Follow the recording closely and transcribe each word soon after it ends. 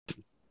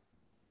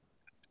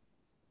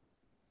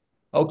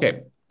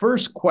Okay,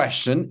 first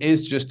question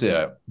is just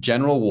a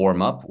general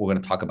warm up. We're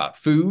going to talk about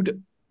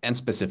food and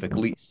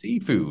specifically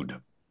seafood.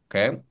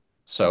 Okay,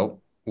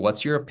 so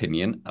what's your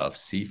opinion of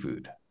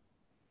seafood?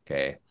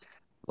 Okay,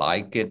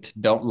 like it,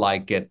 don't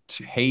like it,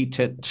 hate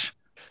it,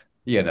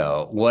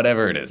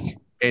 whatever it is.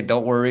 Okay,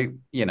 don't worry,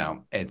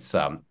 it's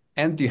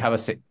and do you have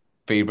a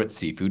favorite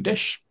seafood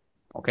dish?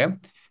 Okay.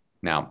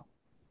 Now,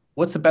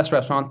 what's the best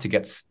restaurant to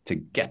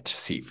get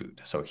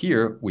seafood? So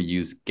here we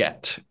use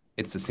get.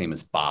 It's the same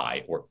as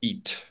buy or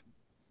eat.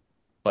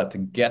 But the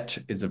get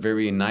is a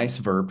very nice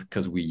verb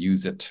because we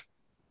use it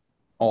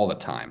all the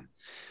time.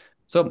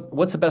 So,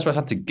 what's the best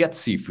restaurant to get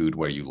seafood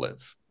where you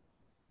live?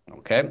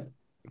 Okay.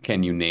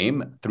 Can you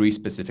name three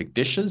specific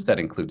dishes that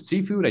include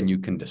seafood and you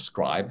can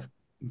describe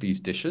these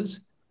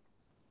dishes?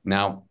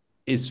 Now,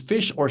 is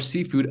fish or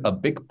seafood a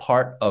big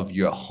part of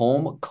your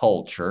home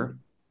culture?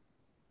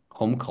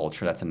 Home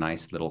culture, that's a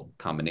nice little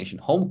combination.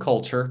 Home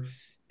culture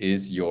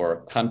is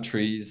your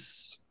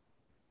country's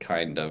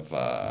kind of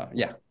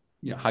yeah,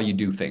 how you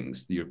do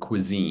things, your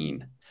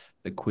cuisine,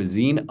 the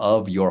cuisine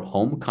of your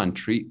home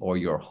country or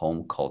your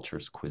home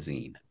culture's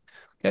cuisine.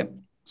 Okay.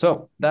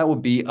 So that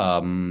would be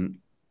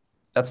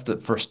that's the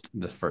first,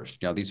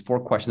 these four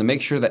questions and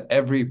make sure that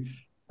every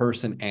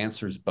person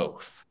answers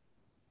both.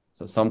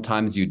 So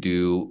sometimes you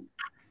do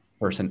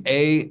person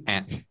A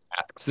and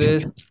asks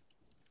this,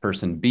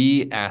 person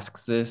B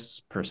asks this,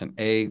 person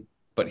A,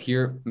 but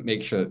here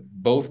make sure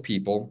both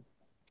people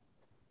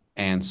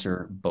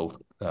answer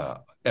both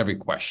every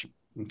question.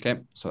 Okay,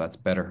 so that's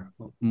better,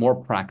 more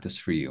practice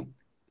for you.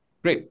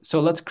 Great.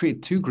 So let's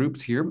create two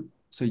groups here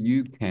so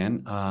you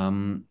can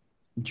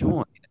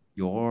join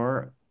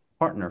your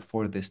partner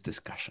for this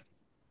discussion.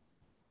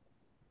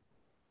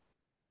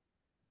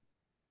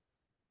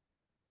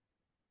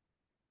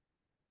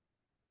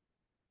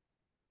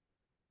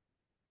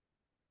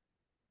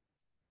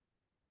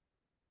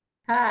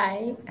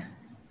 Hi.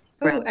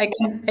 Oh,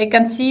 I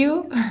can see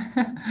you.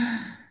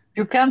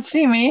 You can't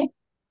see me.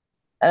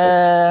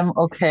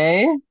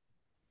 Okay.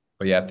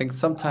 But yeah, I think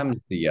sometimes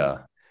the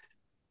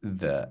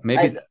I,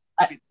 maybe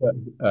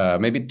I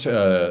maybe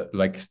to,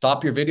 like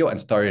stop your video and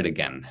start it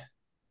again.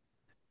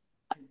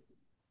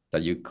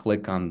 That you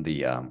click on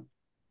the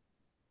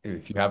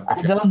if you have if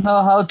I you don't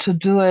know how to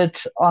do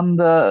it on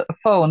the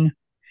phone.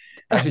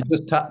 actually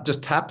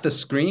just tap the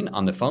screen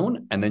on the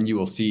phone and then you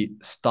will see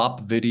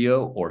stop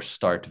video or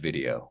start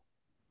video.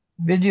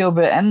 Video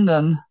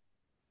beenden.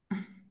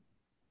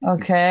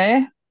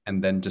 Okay.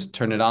 And then just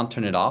turn it on,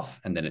 turn it off,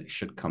 and then it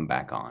should come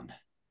back on.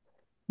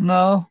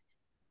 No,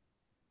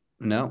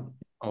 No?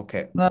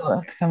 Okay.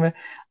 no.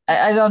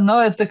 I don't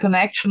know if the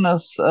connection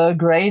is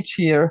great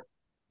here.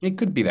 It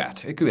could be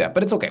that. It could be that,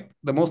 but it's okay.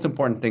 The most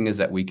important thing is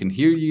that we can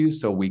hear you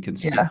so we can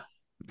speak.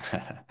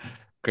 Yeah,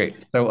 Great.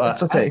 So,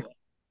 it's okay.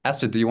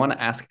 Astrid, do you want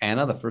to ask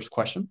Anna the first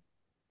question?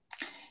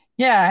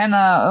 Yeah,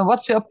 and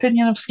what's your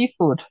opinion of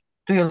seafood?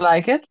 Do you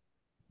like it?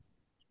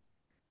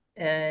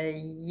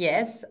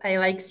 Yes, I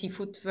like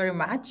seafood very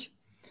much.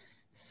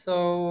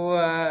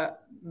 So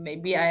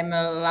maybe I'm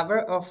a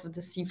lover of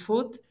the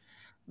seafood,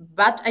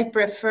 but I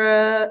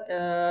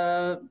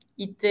prefer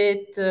eat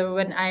it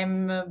when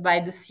I'm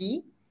by the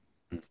sea.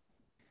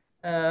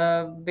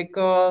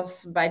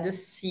 Because by the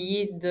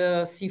sea,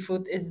 the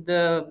seafood is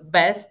the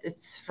best.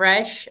 It's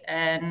fresh,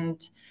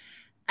 and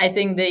I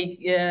think they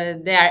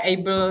are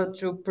able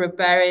to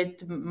prepare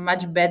it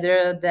much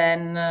better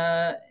than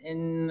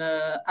in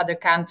other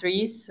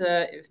countries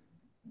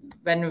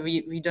when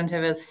we don't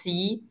have a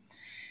sea.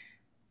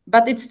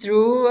 But it's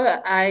true.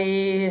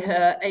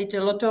 I ate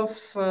a lot of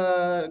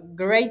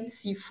great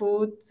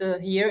seafood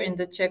here in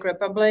the Czech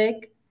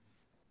Republic,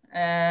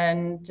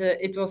 and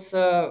it was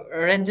a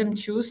random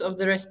choose of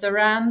the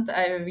restaurant.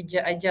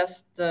 I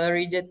just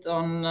read it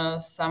on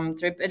some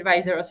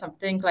TripAdvisor or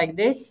something like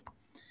this,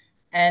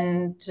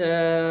 and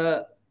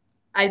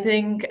I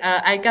think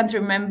I can't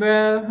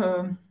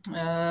remember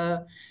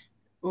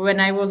when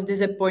I was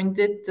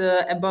disappointed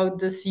about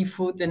the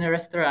seafood in a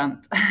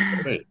restaurant.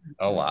 Great.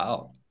 Oh,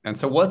 wow. And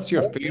so, what's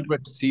your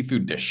favorite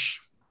seafood dish?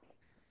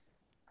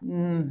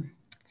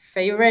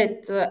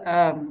 Favorite,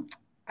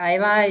 I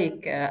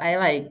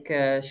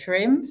like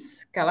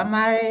shrimps,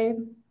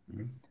 calamari,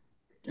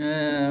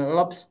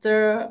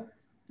 lobster,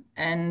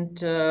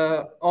 and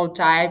all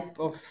type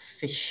of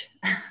fish.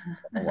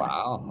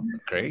 Wow.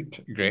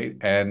 Great. Great.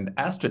 And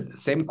Astrid,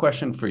 same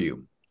question for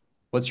you.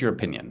 What's your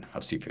opinion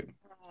of seafood?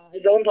 I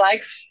don't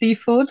like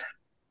seafood.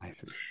 I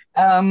see.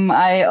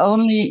 I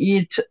only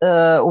eat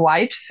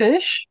white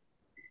fish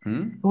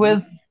Hmm?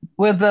 with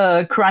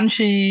a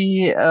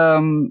crunchy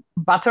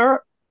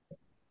butter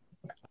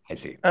I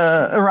see.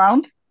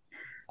 around,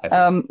 I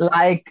see.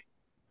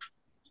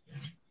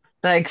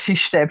 like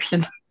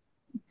Fischstäbchen.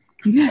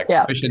 Like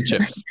Yeah, fish and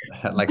chips.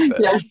 Like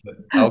yes,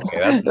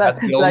 okay, that's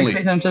the like only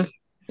fish and chips.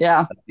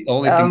 Yeah. thing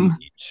you Um,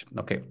 eat.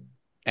 Okay.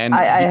 And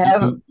I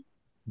have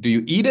do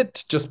you eat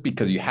it just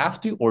because you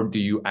have to, or do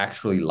you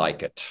actually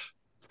like it?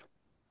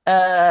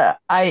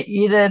 I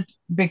eat it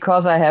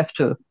because I have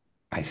to.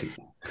 I see.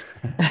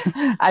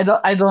 I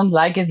don't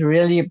like it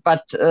really,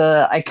 but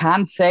I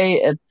can't say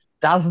it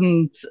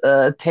doesn't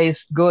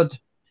taste good.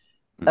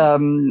 Mm.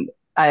 Um,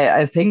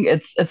 I think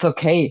it's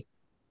okay.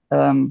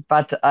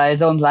 But I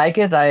don't like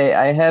it.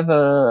 I had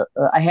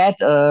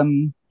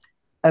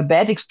a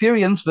bad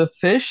experience with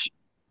fish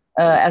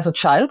Oh, as a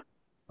child,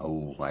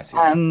 oh, I see.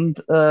 and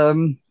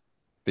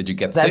Did you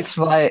get sick that's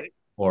why.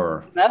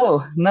 or?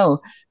 No,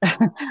 no,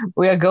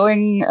 we are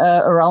going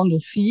around the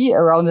sea,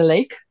 around the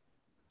lake,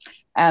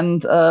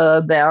 and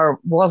there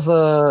was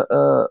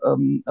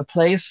a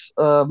place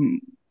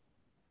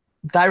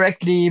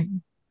directly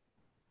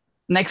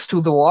next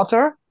to the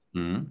water.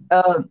 Mm,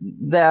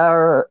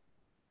 There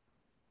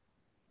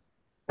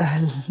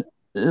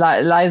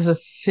lies a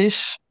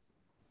fish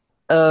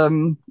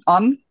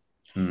on,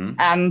 mm.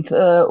 and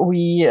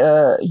we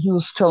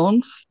use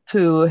stones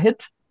to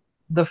hit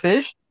the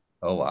fish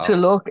Oh, to wow.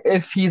 look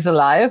if he's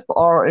alive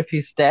or if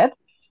he's dead.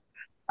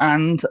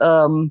 And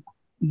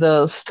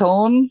the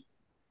stone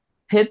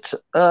hit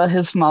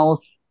his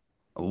mouth,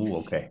 Oh,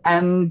 okay.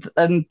 and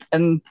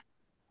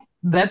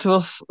that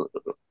was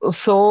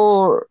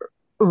so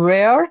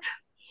rare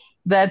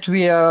that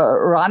we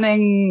are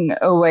running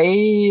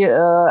away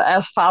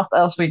as fast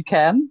as we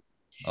can.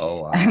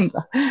 Oh, wow.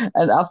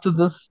 And after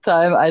this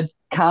time, I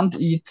can't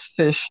eat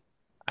fish.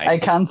 I I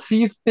see. can't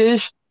see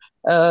fish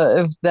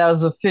if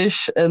there's a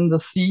fish in the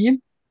sea.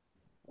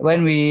 Wow.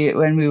 When we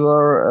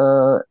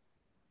were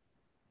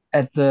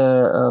at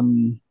the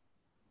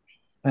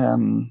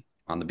um,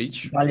 On the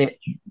beach. Bali,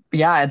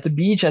 yeah, at the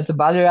beach at the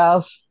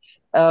Baleares,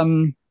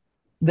 um,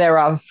 there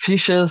are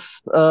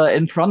fishes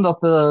in front of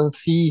the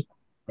sea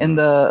in Mm,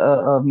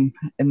 the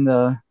in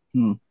the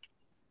hmm,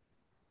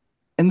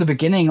 in the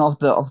beginning of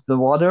the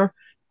water,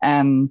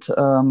 and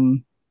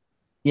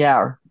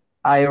yeah,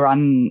 I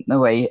run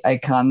away. I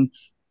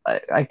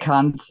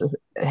can't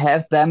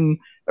have them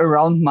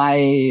around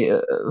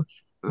my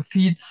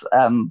feet,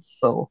 and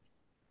so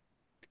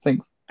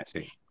think I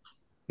see.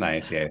 I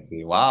see. I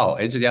see. Wow.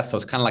 It's yeah. So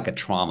it's kind of like a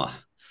trauma.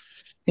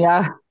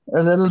 yeah,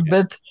 a little Yeah.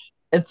 bit.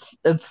 It's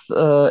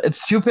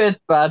stupid,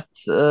 but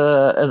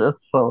it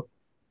is so.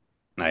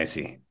 I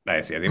see.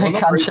 I see. I see. Well, I no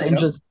can't worries.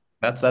 change it.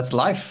 That's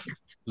life.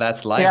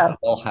 That's life. Yeah, We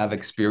all have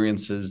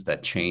experiences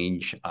that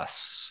change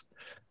us.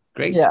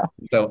 Great. yeah,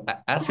 So,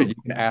 Astrid, you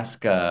can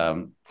ask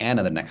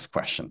Anna the next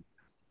question.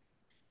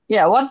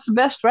 yeah. What's the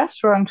best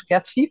restaurant to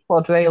get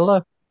seafood where you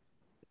live?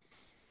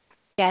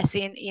 Yes,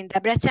 in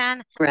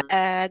Debrecen,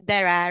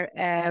 there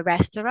are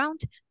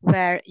restaurants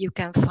where you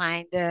can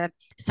find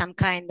some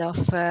kind of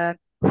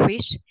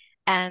fish,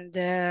 and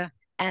the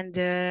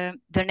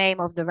name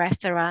of the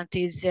restaurant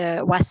is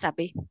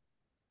Wasabi.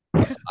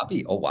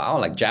 Wasabi. Oh, wow.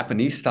 Like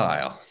Japanese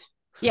style.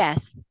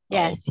 Yes,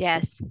 Oh, yes,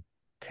 yes.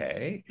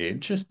 okay.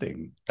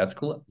 Interesting. That's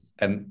cool.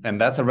 And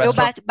that's a So,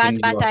 restaurant but in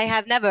but your. I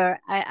have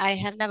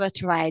never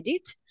tried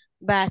it,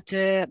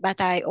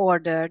 but I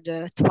ordered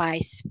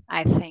twice,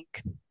 I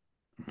think,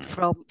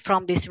 Mhm.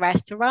 from this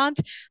restaurant.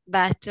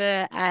 But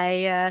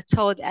I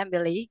told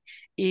Emily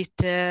it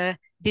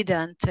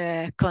didn't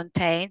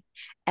contain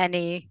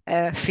any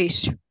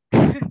fish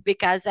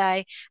because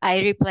I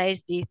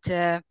replaced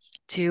it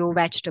to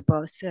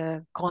vegetables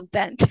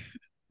content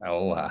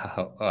Oh,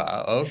 wow.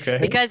 Wow. Okay.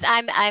 because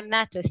I'm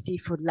not a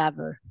seafood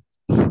lover.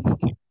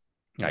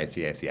 I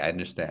see. I see. I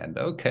understand.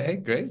 Okay.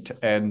 Great.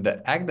 And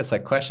Agnes, a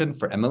question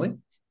for Emily.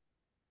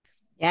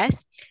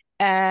 Yes.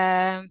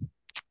 Um,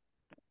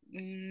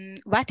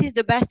 what is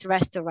the best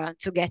restaurant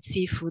to get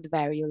seafood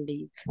where you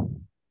live?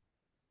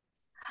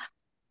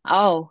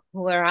 Oh,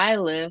 where I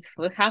live,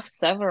 we have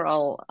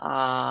several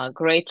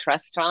great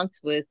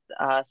restaurants with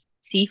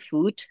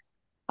seafood.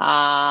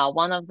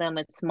 One of them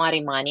it's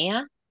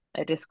Marimania.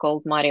 It is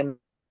called Marimani.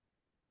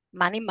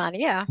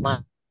 Yeah.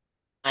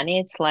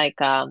 It's like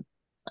a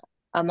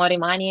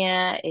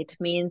Marimania. It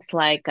means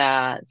like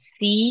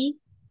sea.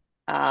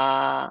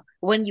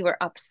 When you are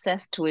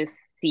obsessed with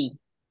sea,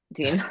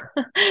 do you know?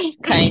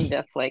 Kind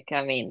of like,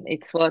 I mean,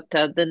 it's what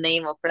the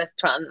name of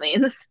restaurant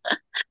means.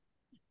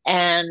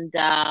 And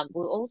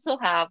we also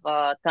have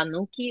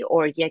Tanuki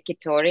or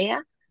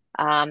Yakitori.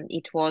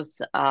 It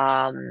was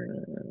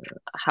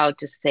how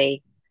to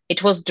say,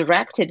 it was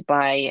directed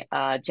by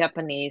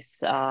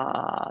Japanese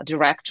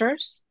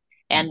directors,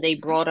 and they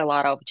brought a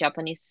lot of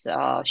Japanese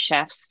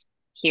chefs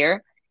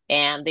here,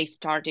 and they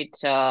started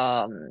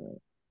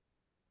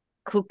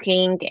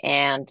cooking,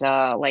 and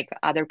like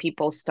other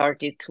people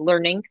started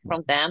learning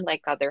from them,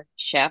 like other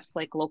chefs,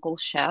 like local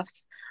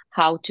chefs,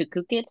 how to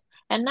cook it.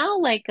 And now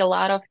like a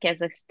lot of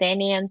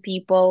Kazakhstanian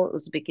people,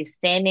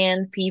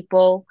 Uzbekistanian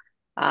people,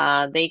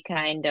 they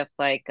kind of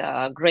like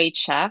great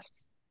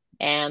chefs,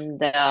 and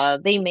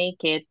they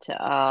make it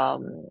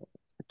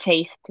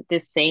taste the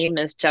same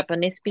as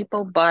Japanese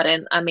people. But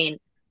and I mean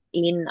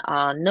in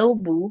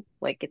Nobu,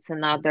 like it's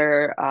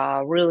another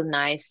really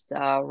nice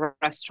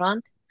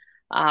restaurant.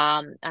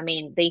 I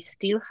mean, they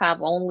still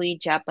have only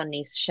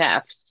Japanese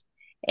chefs.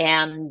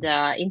 And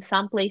in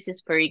some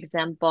places, for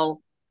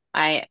example,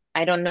 I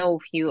don't know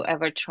if you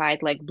ever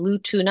tried like blue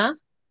tuna,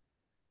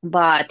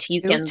 but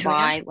you Blue can tuna?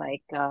 buy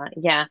like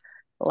yeah,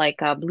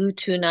 like a blue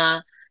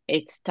tuna.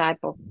 It's type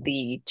of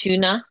the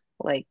tuna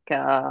like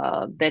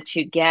that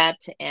you get,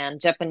 and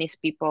Japanese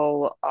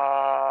people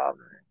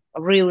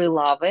really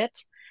love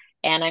it.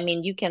 And I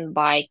mean, you can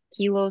buy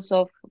kilos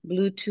of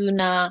blue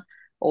tuna,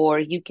 or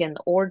you can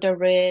order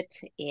it.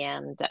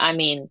 And I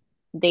mean,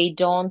 they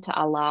don't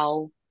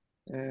allow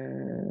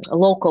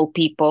local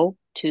people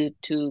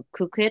to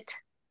cook it.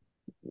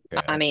 I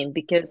Okay. mean,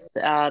 because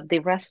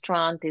the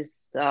restaurant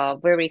is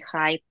very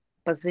high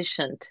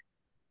positioned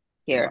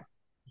Wow. here.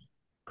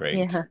 Great.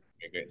 Yeah.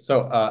 Okay, great.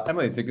 So,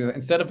 Emily, so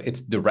it's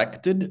it's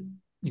directed,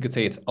 you could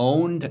say it's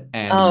Oh,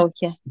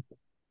 yeah.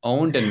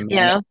 owned and managed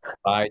Yeah.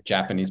 by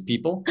Japanese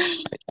people.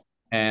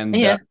 And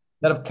Yeah.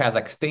 instead of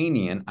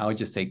Kazakhstanian, I would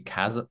just say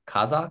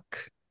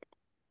Kazakh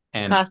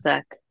and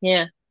Kazakh.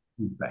 Yeah.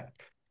 Uzbek.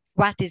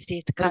 What is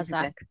it, Uzbek.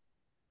 Kazakh?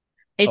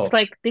 It's Oh,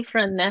 like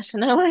different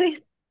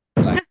nationalities.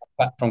 like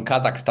from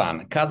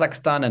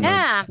Kazakhstan and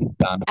Yeah,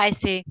 Uzbekistan. I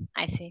see.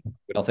 I see.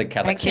 We don't say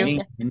Thank you.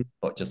 Kazakhstanian,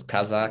 but just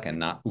Kazakh, and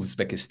not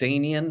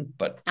Uzbekistanian,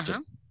 but Uh-huh.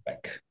 just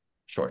Uzbek.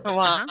 Short.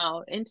 Uh-huh.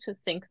 Wow,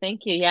 interesting.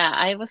 Thank you. Yeah,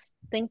 I was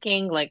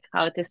thinking like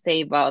how to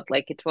say about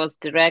like it was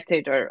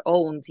directed or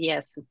owned.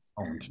 Yes, it's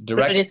Owned, pretty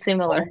direct,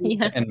 similar. owned,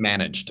 Yeah. and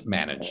managed.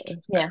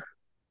 It's Yeah, better.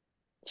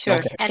 sure.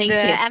 Okay. And Thank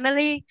you.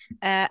 Emily,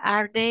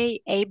 are they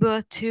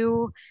able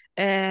to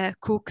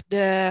cook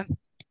the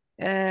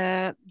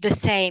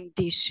same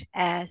dish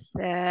as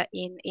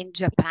in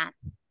Japan?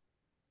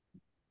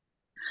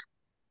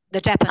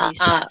 The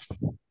Japanese Uh,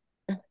 chefs.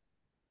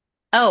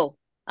 oh,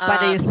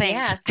 What do you think?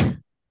 yes.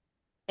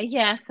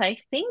 Yes, I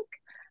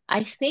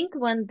think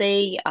when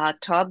they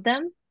taught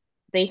them,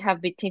 they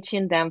have been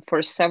teaching them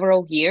for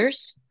several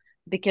years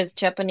because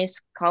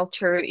Japanese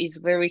culture is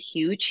very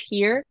huge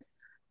here.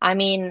 I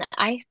mean,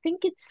 I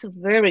think it's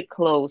very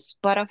close,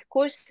 but of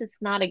course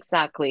it's not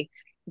exactly.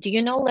 Do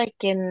you know, like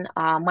in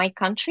my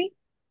country,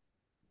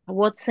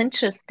 what's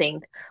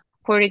interesting?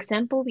 For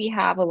example, we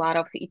have a lot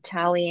of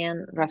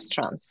Italian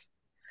restaurants.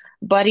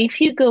 But if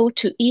you go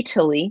to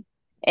Italy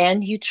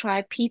and you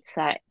try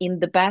pizza in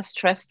the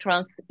best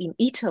restaurants in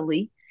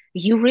Italy,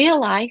 you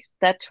realize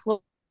that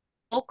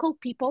local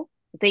people,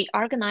 they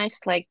organize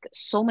like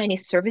so many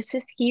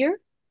services here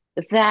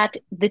that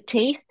the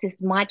taste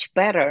is much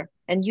better.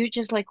 And you're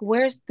just like,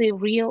 where's the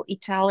real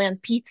Italian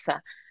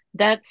pizza?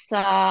 That's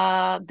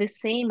the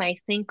same, I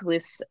think,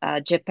 with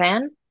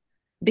Japan,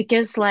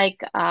 because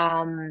like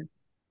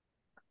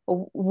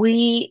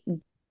we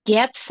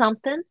get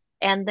something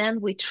and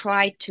then we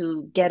try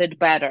to get it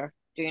better.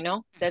 Do you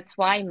know? That's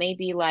why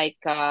maybe like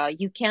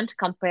you can't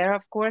compare,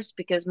 of course,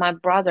 because my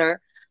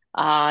brother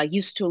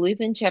used to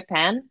live in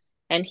Japan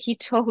and he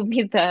told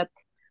me that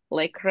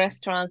like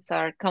restaurants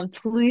are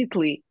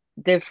completely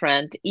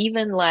different.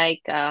 Even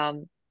like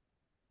how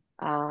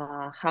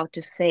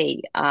to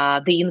say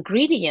the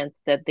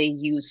ingredients that they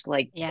use,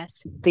 like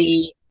Yes.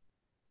 the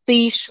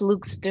fish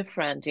looks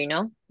different, you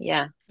know?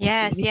 Yeah.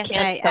 Yes, You yes,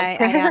 can't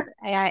compare.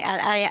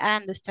 I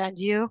understand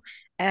you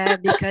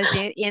because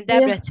in Yeah.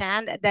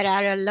 Debrecen there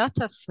are a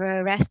lot of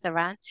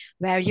restaurants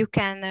where you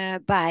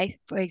can buy,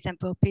 for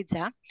example,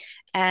 pizza,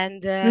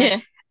 and Yeah.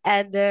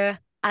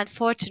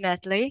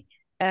 unfortunately,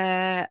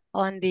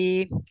 on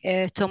the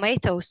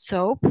tomato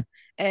soup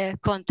Yeah.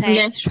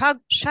 contains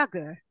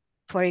sugar,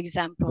 for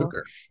example.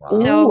 Sugar. Oh, Wow.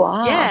 So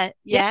wow. yeah,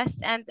 Yeah.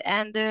 yes, and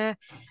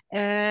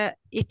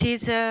it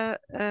is a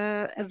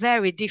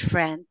very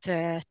different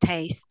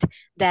taste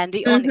than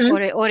the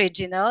Mm-hmm.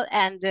 original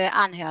and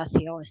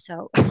unhealthy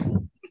also.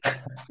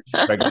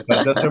 Right.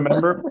 So just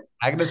remember,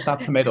 Agnes,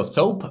 not tomato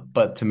soap,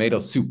 but tomato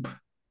soup.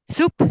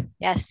 Soup,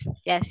 yes,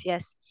 yes,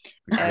 yes,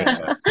 Great.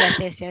 yes,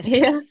 yes, yes,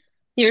 Yeah.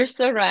 You're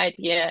so right.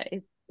 Yeah.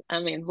 It's,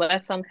 I mean,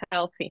 less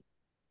unhealthy.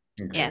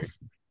 Okay. yes.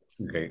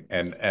 Okay.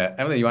 And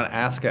Emily, you want to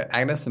ask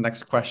Agnes the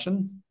next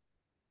question?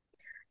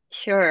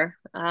 Sure.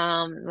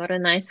 What a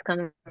nice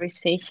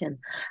conversation.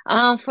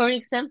 For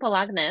example,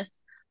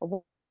 Agnes,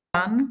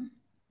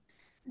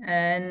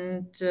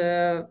 And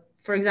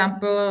for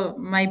example,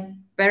 my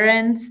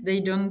parents, they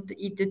don't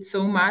eat it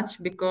so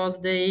much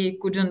because they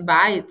couldn't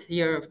buy it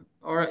here,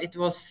 or it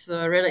was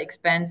really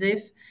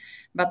expensive.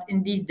 But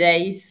in these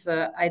days,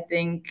 I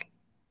think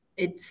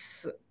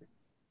it's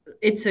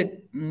it's a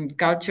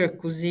culture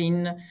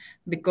cuisine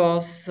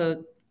because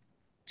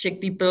Czech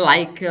people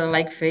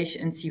like fish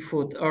and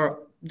seafood, or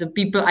the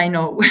people I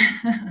know.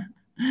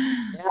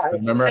 Yeah, I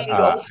Remember, think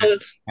also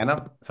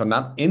Anna, so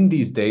not in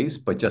these days,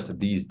 but just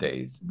these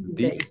days. These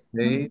These days.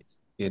 days,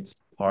 it's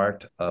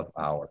part of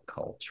our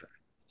culture.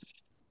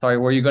 Sorry,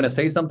 were you going to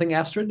say something,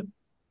 Astrid?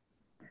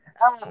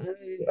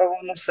 I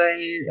want to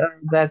say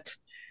that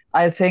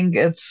I think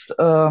it's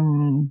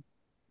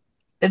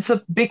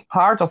a big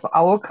part of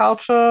our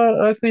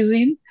culture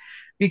cuisine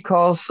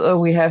because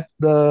we have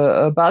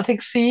the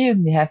Baltic Sea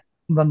and we have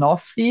the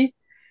North Sea,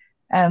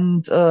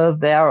 and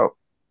there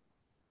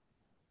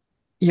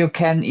you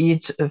can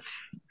eat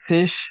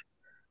fish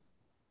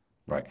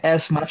Right.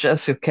 as much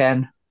as you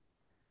can.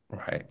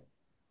 Right.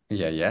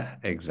 Yeah,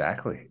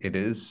 exactly. It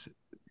is.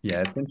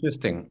 Yeah, it's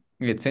interesting.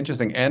 It's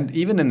interesting. And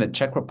even in the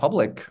Czech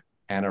Republic,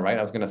 Anna, right?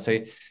 I was going to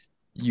say,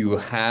 you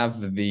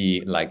have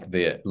the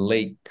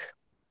lake,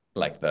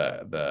 like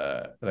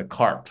the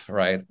carp,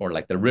 right? Or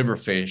like the river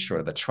fish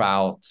or the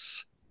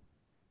trouts.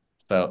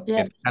 So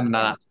Yeah, it's kind of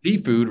not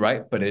seafood,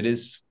 right? But it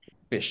is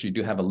fish. You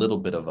do have a little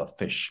bit of a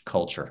fish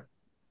culture.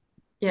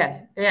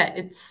 yeah.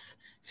 It's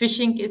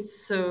fishing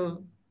is.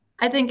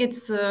 I think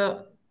it's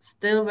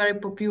still very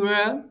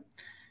popular,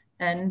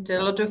 and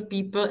a lot of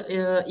people,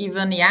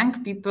 even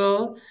young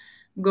people,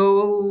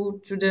 go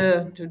to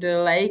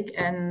the lake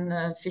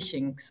and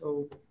fishing.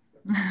 So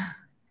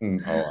Oh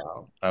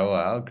wow. Oh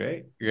wow.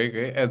 Great. Great.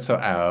 Great. And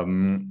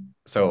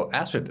so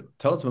Astrid,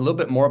 tell us a little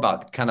bit more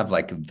about kind of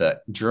like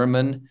the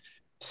German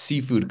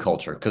seafood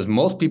culture, because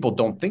most people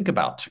don't think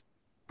about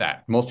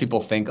that. Most people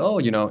think, oh,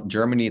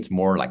 Germany, it's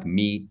more like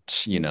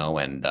meat,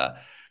 and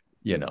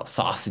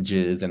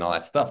sausages and all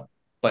that stuff.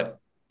 But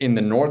in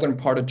the northern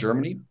part of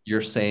Germany,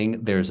 you're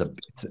saying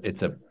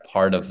it's a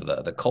part of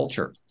the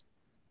culture,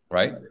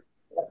 right?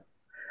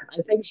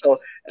 I think so,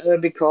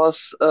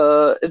 because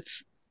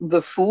it's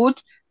the food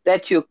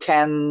that you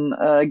can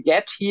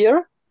get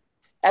here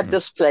at Mm.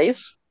 this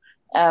place,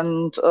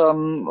 and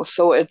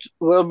so it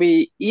will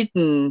be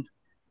eaten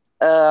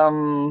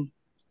um,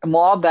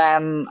 more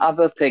than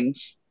other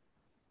things.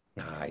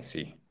 Ah, I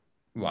see.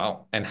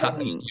 Wow. And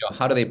Um,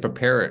 how do they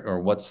prepare it, or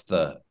what's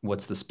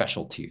the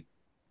specialty?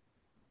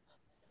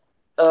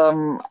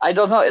 I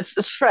don't know.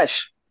 It's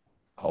fresh.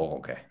 Oh,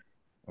 okay.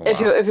 If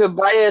you Wow. if you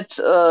buy it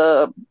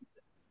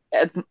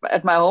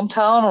at my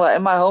hometown or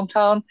in my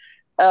hometown,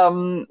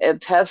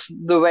 it has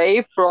the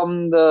way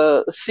from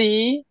the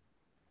sea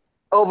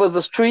over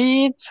the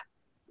street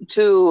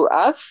to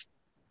us,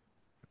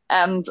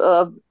 and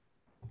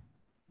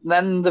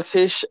then the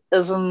fish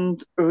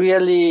isn't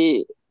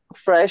really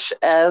fresh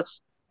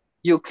as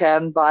you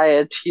can buy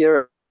it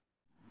here.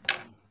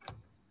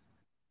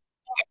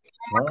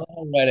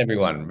 All right,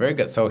 everyone. Very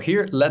good. So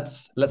here,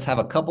 let's have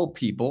a couple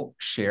people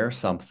share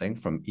something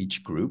from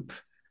each group.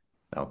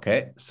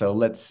 Okay. So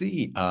let's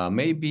see.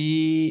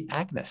 Maybe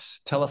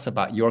Agnes, tell us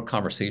about your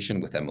conversation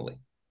with Emily.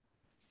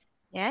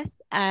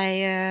 Yes,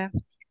 I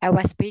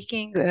was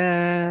speaking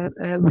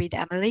with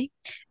Emily,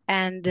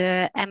 and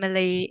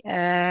Emily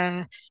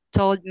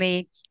told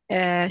me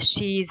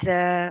she's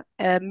a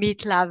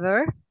meat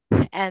lover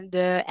and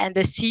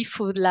a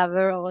seafood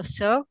lover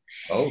also.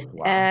 Oh,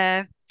 wow.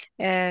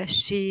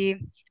 She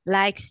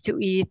likes to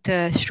eat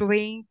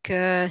shrimp,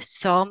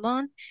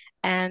 salmon,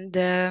 and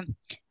uh,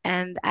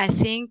 and I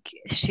think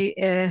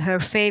her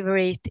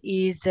favorite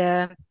is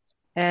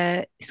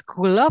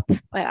scallop.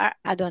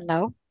 I don't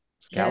know.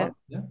 Uh, Scallop.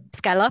 Yeah.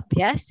 Scallop,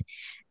 yes.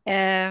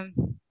 Um,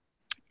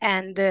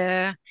 and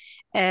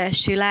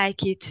she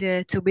like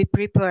it to be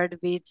prepared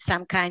with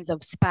some kinds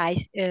of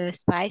spice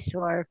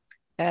or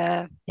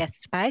yes,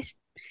 spice.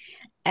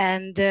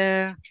 And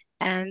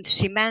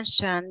she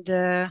mentioned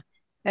the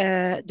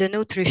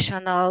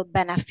nutritional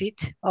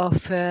benefit of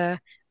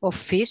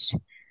fish,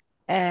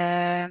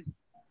 and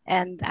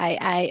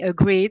I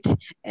agreed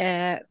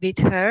with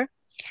her.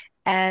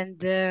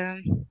 And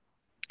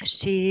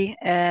she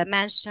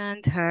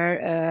mentioned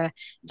her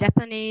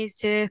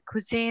Japanese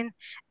cuisine,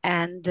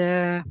 and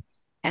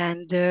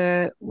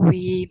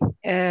we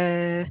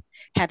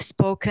have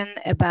spoken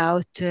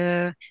about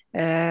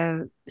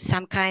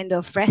some kind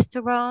of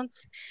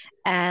restaurants,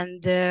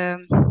 and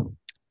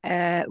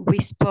we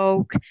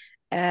spoke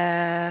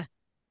uh,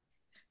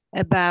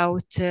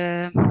 about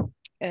uh,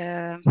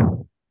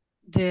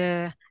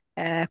 the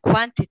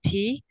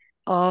quantity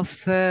of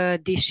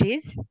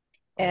dishes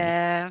Oh,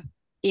 uh,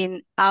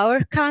 in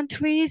our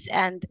countries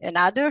and in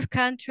other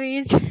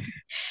countries.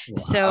 wow.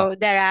 So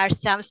there are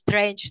some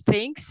strange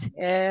things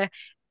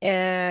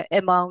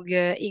among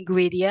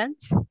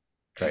ingredients.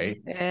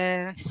 Great.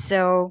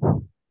 So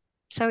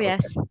Okay.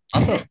 yes,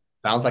 Awesome.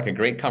 Sounds like a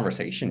great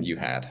conversation you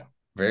had.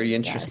 Very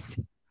interesting. yes,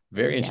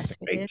 Very yes, interesting.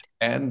 we Great. did.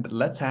 And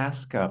let's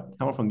ask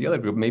someone from the other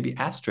group, maybe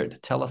Astrid,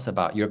 tell us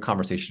about your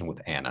conversation with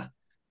Anna.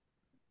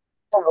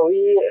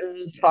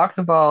 We talked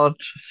about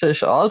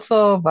fish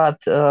also, but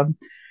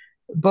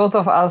both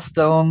of us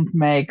don't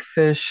make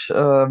fish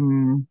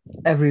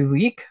every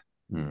week.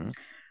 Mhm.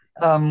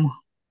 Um,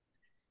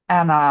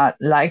 Anna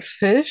likes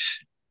fish,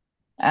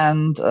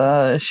 and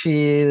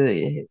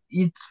she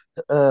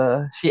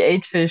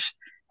ate fish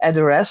at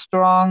a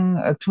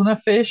restaurant,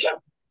 tuna fish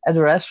at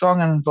a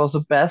restaurant, and it was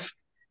the best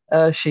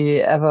she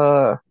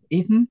ever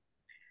eaten.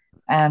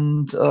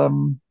 And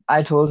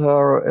I told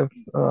her if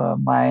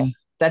my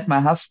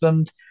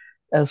husband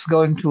is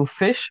going to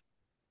fish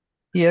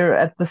here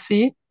at the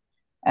sea,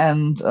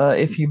 and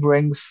if he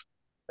brings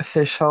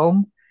fish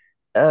home,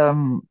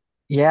 um,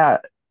 yeah,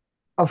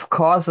 of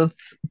course it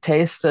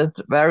tasted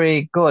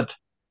very good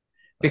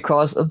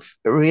because it's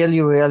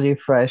really, really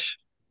fresh.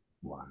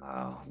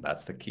 Wow,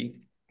 that's the key.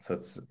 So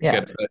it's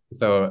Yeah, good.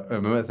 So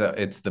remember,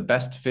 it's the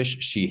best fish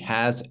she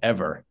has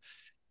ever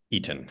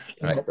eaten,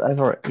 she right? has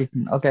ever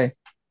eaten. Okay.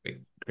 Great,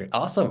 great,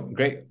 awesome,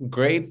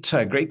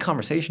 great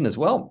conversation as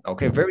well.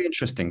 Okay, very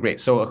interesting, great.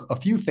 So a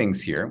few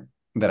things here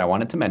that I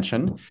wanted to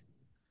mention.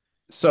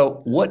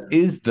 So, what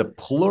is the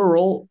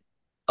plural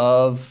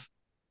of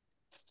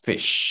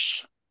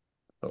fish.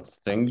 So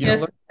singular.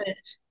 Just fish,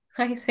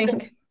 I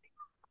think.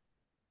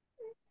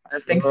 I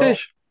think Plural,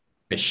 fish.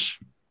 fish.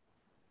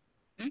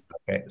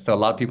 Okay, so a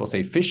lot of people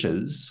say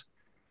fishes.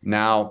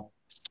 Now,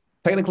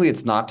 technically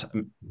it's not.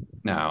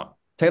 Now,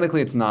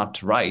 technically it's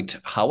not right.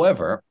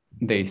 However,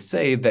 they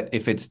say that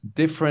if it's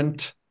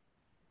different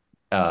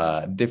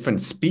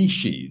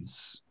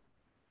species,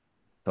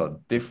 so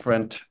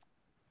different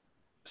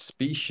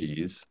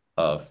species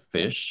of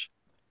fish,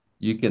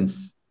 you can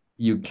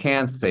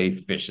say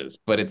fishes,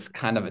 but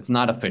it's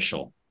not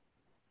official.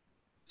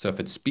 So if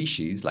it's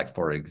species, like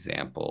for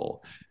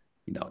example,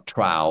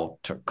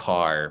 trout or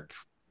carp,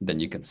 then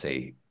you can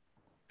say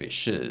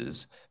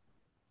fishes.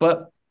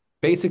 But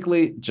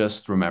basically,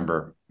 just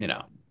remember,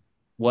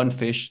 one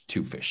fish,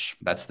 two fish.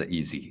 That's the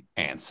easy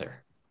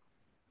answer.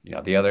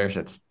 The others,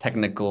 it's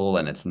technical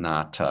and it's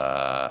not,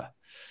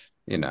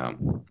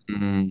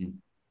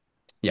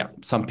 yeah,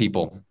 some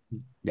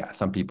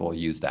people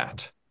use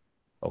that.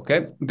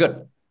 Okay,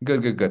 good.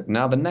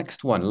 Now the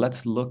next one,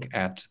 let's look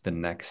at the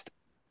next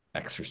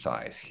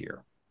exercise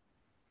here.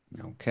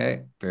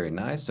 Okay, very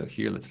nice. So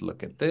here, let's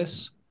look at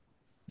this.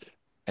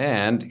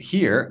 And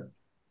here,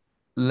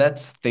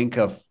 let's think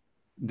of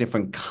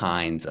different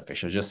kinds of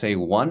fish. I'll just say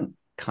one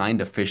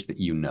kind of fish that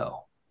you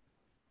know.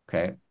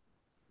 Okay,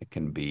 it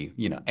can be,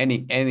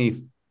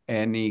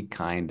 any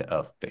kind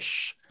of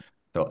fish.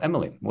 So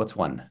Emily, what's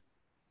one?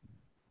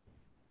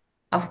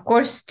 Of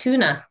course,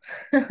 tuna.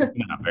 A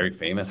very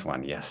famous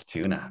one. Yes,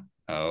 tuna.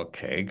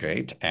 Okay,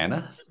 great.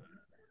 Anna?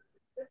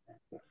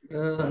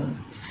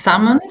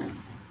 Salmon.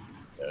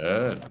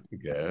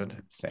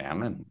 Good.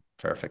 Salmon.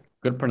 Perfect.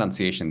 Good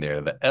pronunciation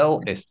there. The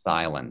L is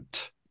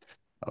silent.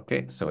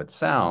 Okay, so it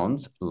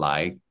sounds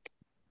like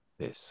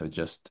this. So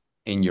just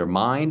in your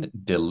mind,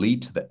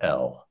 delete the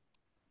L.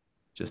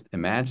 Just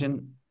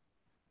imagine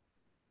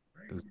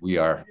we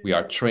are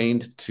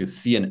trained to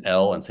see an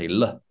L and say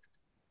L,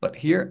 but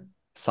here,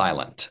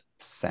 silent.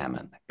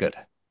 Salmon. Good.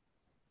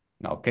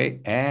 Okay,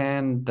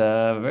 and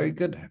very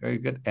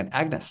good. And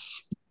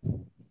Agnes?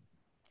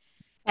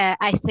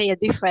 I say a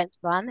different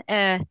one,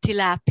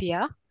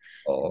 tilapia.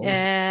 Oh.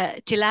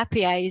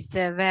 Tilapia is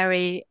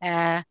very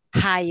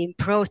high in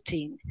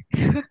protein.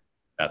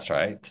 That's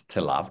right,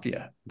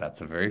 tilapia.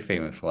 That's a very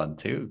famous one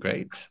too.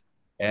 Great.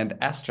 And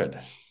Astrid?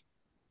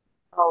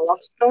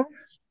 Lobster.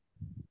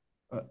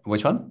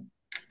 Which one?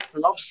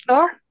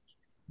 Lobster.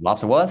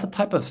 Lobster. Well, that's a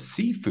type of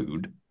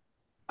seafood.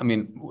 I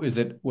mean, would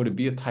it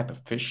be a type of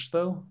fish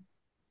though?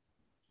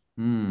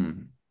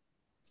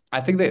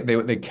 I think they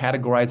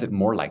categorize it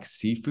more like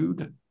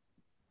seafood.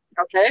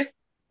 Okay.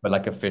 But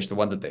like a fish, the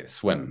one that they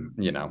swim,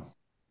 Then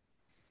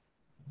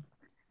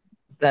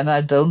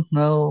I don't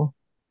know.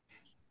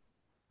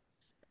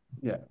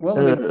 Yeah. Well,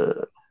 I mean,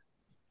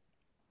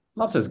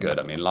 lobster's good.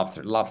 I mean,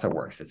 lobster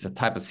works. It's a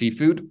type of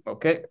seafood,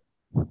 okay?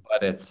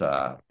 But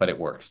it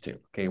works too.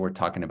 Okay, we're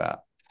talking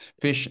about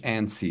fish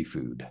and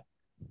seafood.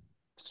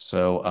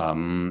 So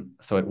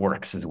it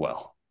works as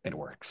well. It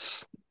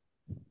works.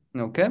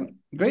 Okay,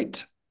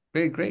 great.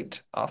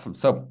 Great. Awesome.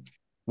 So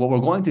what we're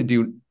going to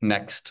do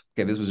next,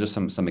 okay, this was just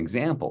some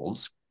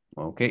examples.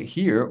 Okay,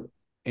 here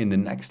in the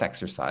next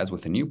exercise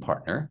with a new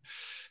partner,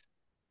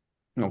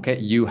 okay,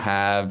 you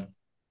have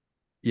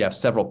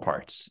several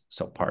parts.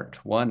 So part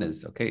one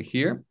is, okay,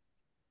 here,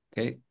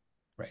 okay,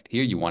 right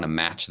here, you want to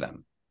match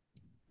them.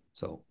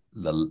 So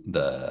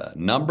the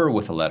number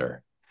with a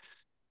letter,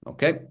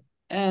 okay,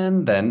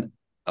 and then,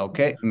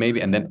 okay,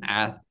 maybe, and then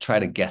try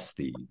to guess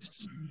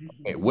these.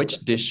 Okay, which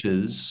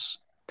dishes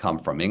come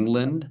from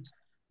England,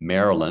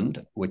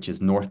 Maryland, which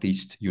is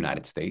Northeast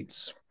United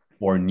States,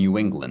 or New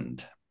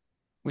England,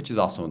 which is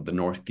also the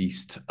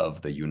Northeast of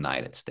the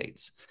United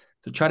States.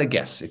 So try to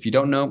guess. If you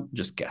don't know,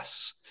 just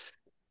guess.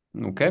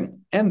 Okay,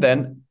 and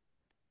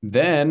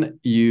then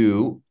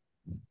you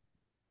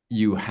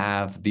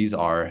have, these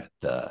are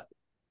the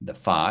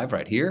five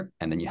right here,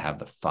 and then you have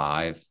the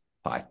five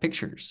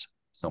pictures.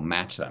 So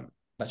match them.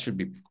 That should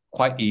be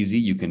quite easy.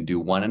 You can do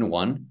one and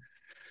one.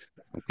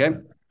 Okay,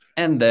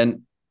 and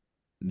then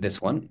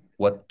this one,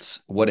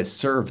 what is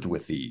served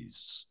with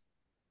these?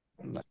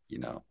 Like,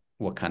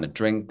 what kind of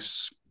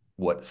drinks,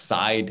 what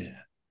sides?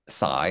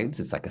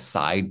 It's like a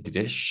side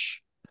dish.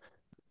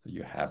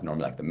 You have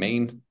normally like the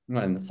main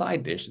one, and the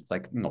side dish, it's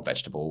like,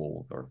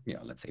 vegetables, or,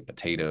 let's say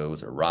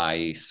potatoes or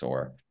rice,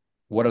 or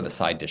what are the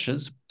side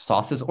dishes,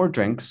 sauces or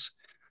drinks.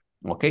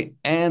 Okay,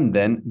 and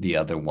then the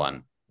other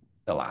one,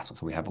 the last one.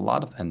 So we have a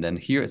lot of, and then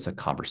here it's a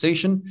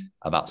conversation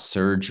about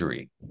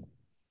surgery.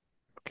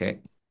 Okay,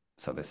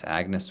 so this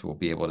Agnes will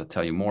be able to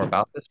tell you more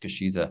about this because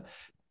she's an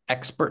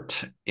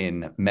expert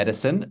in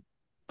medicine,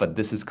 but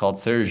this is called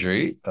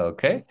surgery.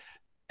 Okay,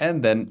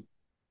 and then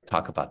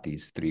talk about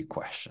these three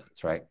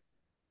questions, right?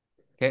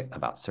 Okay,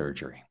 about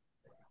surgery.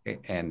 Okay,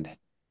 and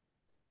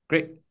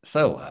great.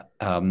 So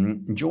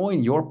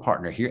join your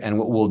partner here, and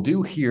what we'll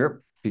do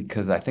here,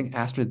 because I think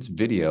Astrid's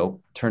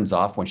video turns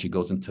off when she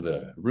goes into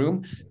the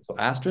room. So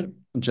Astrid,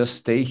 just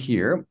stay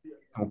here.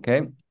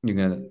 Okay, you're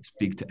gonna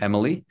speak to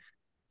Emily.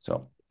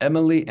 So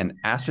Emily and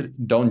Astrid,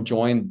 don't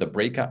join the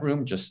breakout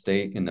room. Just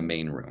stay in the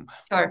main room.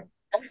 Sure.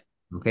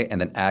 Okay.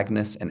 And then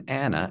Agnes and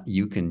Anna,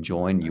 you can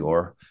join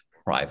your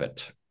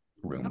private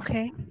room.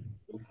 Okay.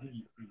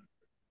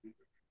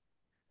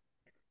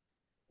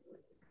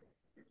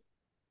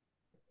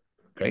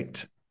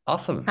 Great.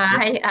 Awesome.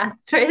 Hi,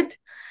 Astrid.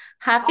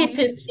 Happy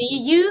to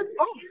see you.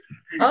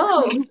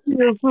 Oh,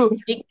 You too.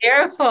 be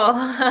careful.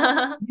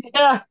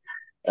 Yeah,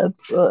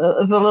 it's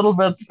a little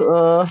bit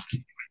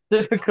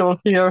difficult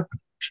here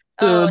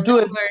Oh, to no do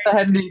it worries.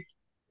 handy.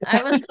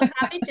 I was so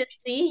happy to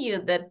see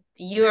you that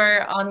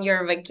you're on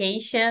your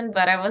vacation,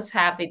 but I was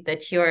happy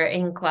that you're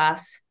in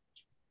class.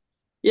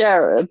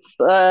 Yeah, it's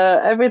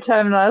every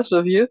time nice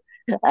with you,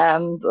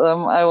 and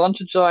I want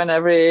to join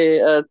every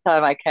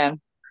time I can.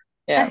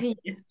 Yeah,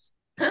 Yes.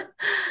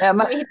 yeah.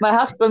 Me. My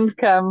husband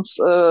comes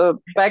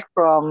back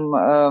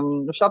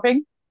from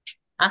shopping,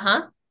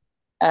 Uh-huh.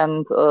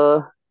 and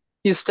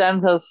he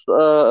stands his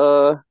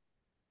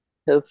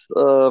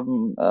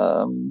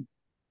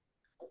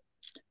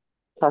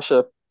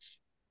Tasche,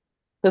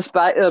 his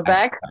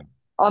bag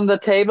Thanks. on the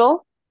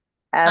table,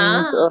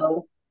 and Ah,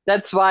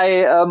 that's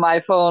why my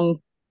phone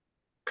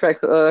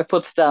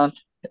puts down.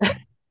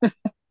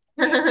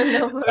 no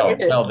Oh, it worries.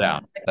 Okay, fell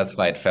down. That's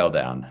why it fell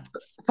down.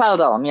 fell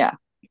down. Yeah.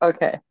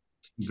 Okay.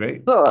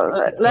 Great. So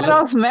Okay, so let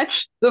let's us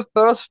match the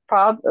first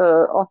part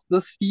of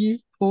the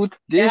seafood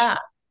dish Yeah,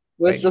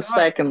 with great. the sure.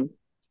 second.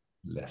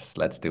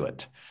 Let's do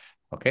it.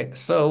 Okay,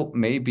 so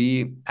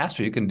maybe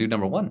Astrid, you can do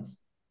number one.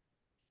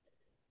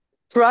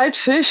 Fried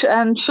fish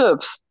and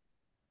chips.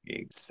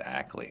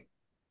 Exactly.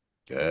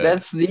 Good.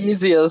 That's the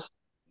easiest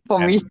for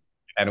me.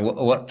 And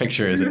what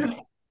picture is it?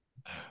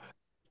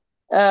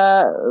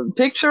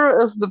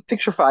 Picture is the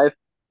picture 5.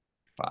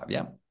 5.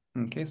 Yeah.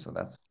 Okay, so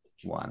that's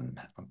 1.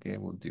 Okay,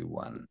 we'll do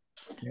 1.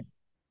 Okay.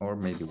 Or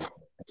maybe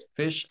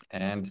fish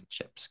and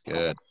chips.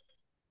 Good.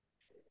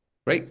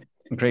 Great.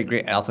 Great,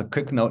 great. Also,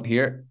 quick note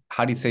here.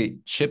 How do you say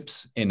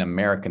chips in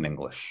American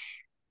English?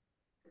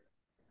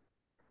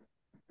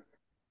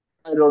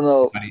 I don't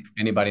know.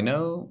 Anybody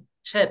know?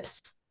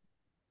 Chips.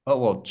 Oh,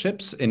 well,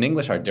 chips in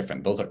English are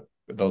different. Those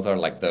are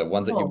like the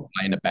ones that you Oh,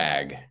 buy in a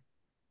bag.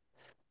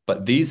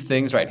 But these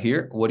things right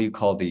here, what do you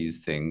call these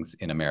things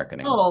in American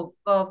English?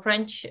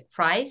 French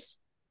fries.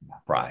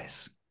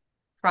 Fries.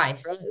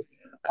 Fries.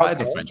 Fries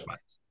or Okay. French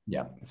fries.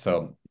 Yeah.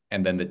 So,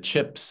 and then the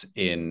chips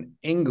in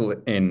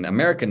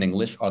American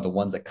English are the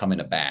ones that come in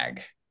a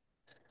bag.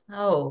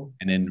 Oh.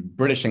 And in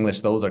British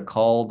English, those are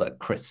called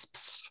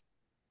crisps.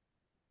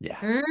 Yeah.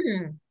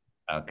 Mm.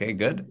 Okay,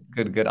 good.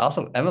 Good, good.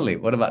 Also, Emily,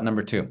 what about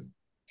number 2?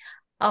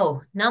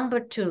 Oh, number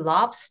 2,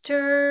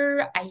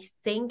 lobster. I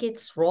think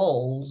it's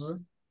rolls.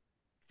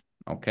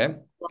 Okay.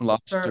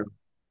 Lobster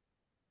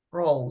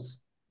rolls.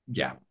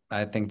 Yeah,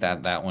 I think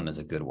that one is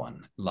a good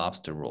one.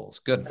 Lobster rolls.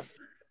 Good.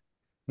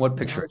 What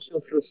picture? It's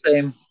just the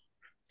same.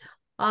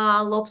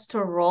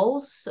 Lobster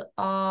rolls.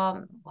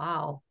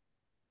 Wow.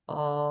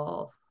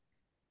 Uh,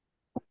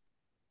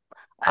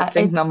 I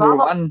think it's number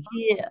 1.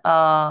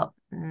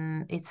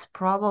 probably it's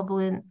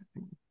probably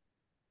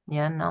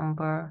yeah,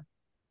 number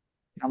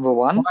Number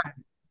 1. 1.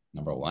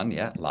 Number 1,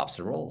 yeah,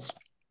 lobster rolls.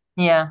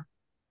 Yeah,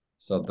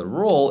 So the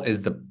roll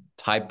is the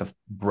type of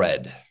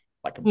bread,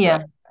 like a yeah,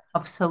 bread.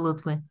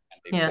 absolutely.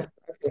 They Yeah.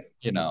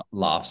 put,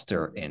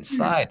 lobster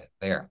inside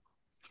there.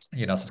 So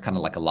it's kind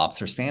of like a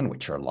lobster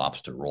sandwich or a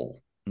lobster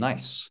roll.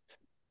 Nice.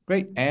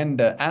 Great. And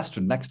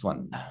Astrid, next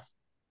one.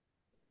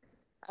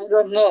 I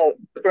don't know.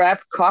 Crab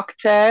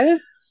cocktail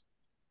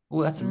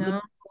Oh, that's a No,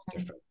 little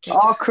different.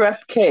 or crab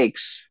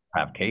cakes.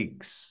 Crab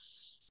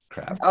cakes.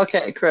 Crab.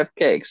 Okay, crab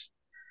cakes.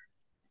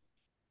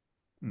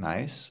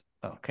 Nice.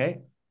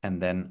 Okay.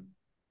 And then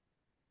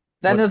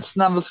Then what? it's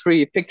number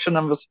 3. Picture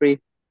number 3.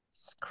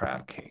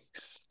 Crab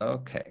cakes.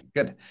 Okay,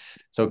 good.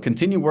 So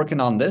continue working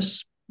on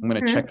this. I'm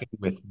going to Mhm. check in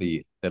with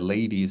the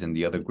ladies in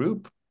the other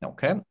group.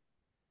 Okay.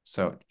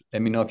 So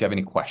let me know if you have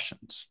any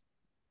questions.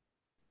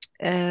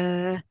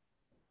 The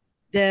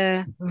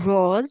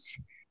rose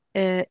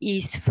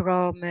is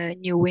from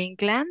New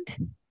England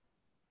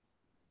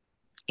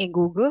in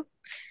Google,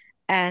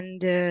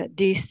 and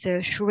this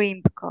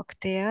shrimp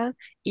cocktail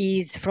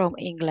is from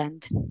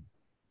England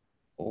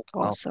Oh,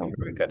 also. okay,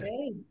 very good.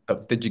 Okay.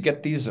 So did you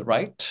get these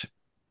right?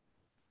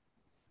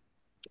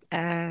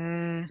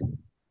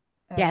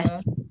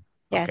 Yes, Okay,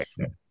 yes.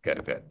 good,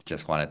 good, good.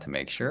 Just wanted to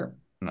make sure.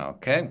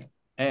 Okay.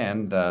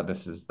 And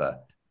this is the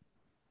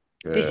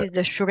This good, is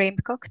the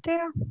shrimp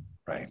cocktail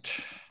right.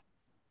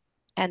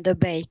 and the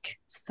baked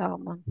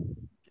salmon.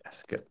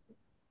 Yes, good.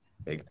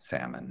 Baked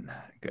salmon.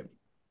 Good.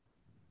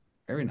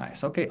 Very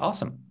nice. Okay,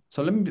 awesome.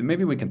 So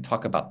maybe we can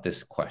talk about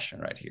this question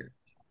right here.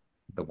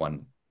 The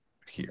one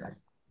here.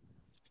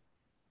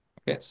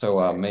 Okay,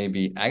 so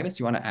maybe Agnes,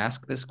 you want to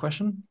ask this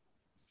question?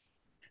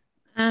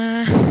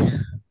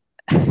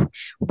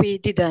 We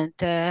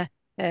didn't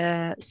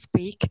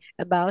speak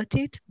about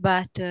it,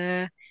 but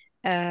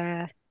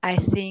I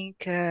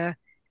think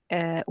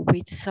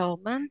with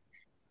salmon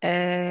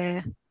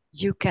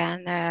you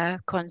can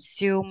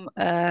consume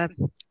a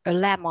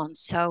lemon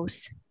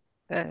sauce,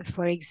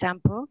 for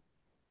example,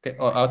 Okay,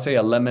 oh, I'll say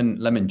a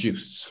lemon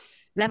juice.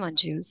 Lemon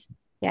juice.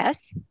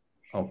 Yes.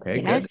 Okay,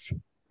 good. Yes.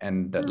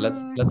 And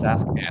let's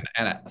ask Anna.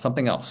 Anna,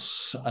 something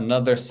else.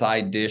 Another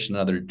side dish,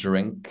 another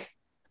drink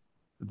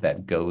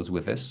that goes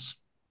with this.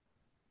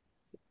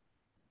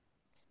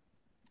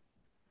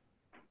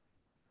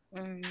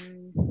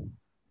 Mm,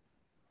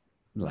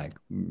 Like,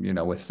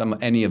 with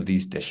any of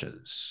these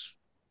dishes.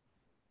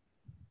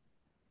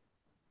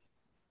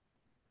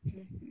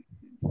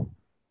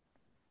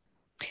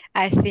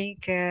 I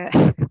think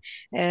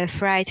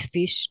fried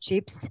fish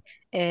chips.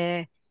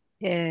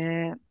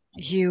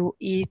 You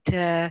eat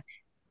um,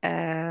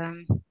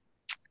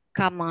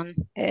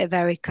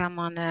 very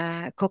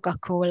common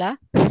Coca-Cola.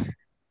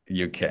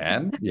 You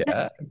can,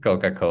 yeah.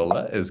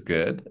 Coca-Cola is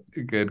good.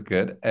 Good,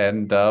 good.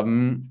 And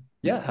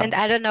yeah, And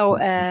I don't know,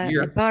 a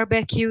beer,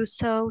 barbecue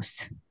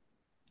sauce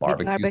with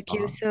barbecue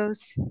barbecue sauce.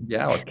 sauce.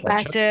 Yeah, or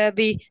But ketchup.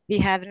 we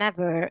have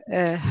never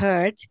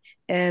heard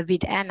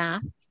with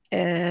Anna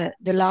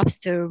the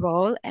lobster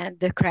roll and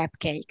the crab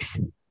cakes.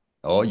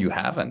 Oh, you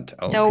haven't.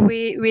 So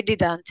Okay. we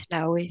didn't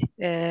know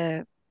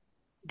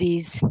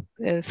these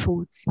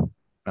foods.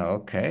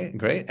 Okay,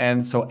 great.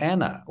 And so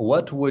Anna,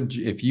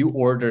 if you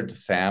ordered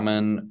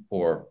salmon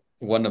or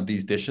one of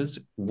these dishes,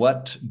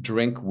 what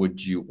drink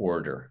would you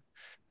order?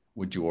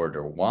 Would you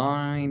order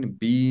wine,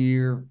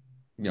 beer?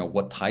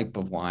 What type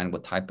of wine,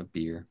 what type of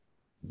beer?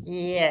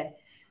 Yeah.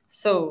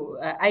 So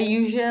I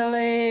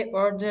usually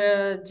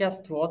order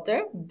just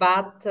water,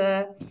 but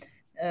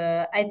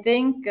I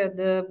think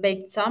the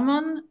baked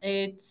salmon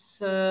it's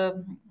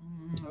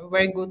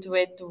very good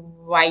with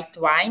white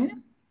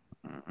wine.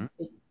 Mhm.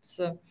 It's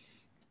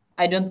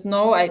I don't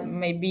know. I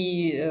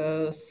maybe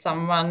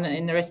someone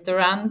in the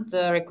restaurant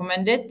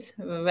recommended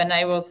when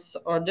I was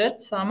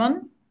ordered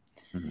salmon.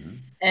 Mhm.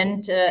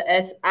 And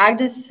as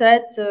Agnes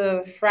said,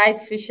 fried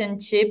fish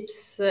and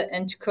chips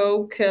and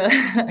Coke,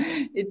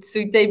 it's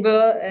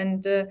suitable.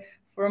 And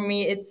for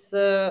me, it's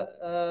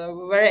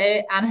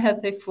very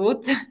unhealthy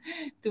food,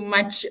 too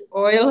much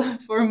oil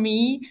for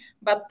me.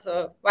 But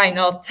why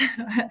not?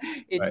 Right.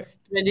 It's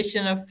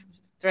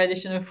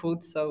traditional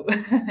food. So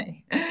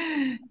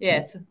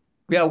yes,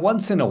 Yeah,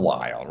 once in a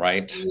while,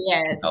 right?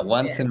 yes,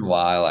 Once in yes. a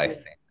while, I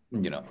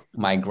think,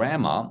 my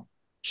grandma,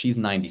 she's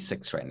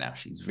 96 right now.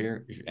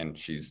 And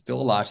she's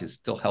still alive, she's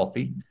still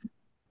healthy.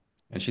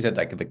 And she said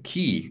like the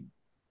key,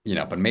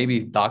 but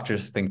maybe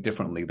doctors think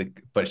differently.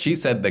 But she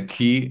said the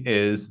key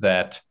is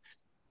that,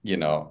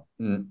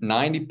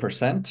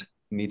 90%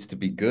 needs to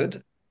be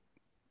good,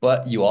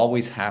 but you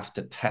always have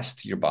to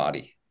test your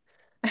body,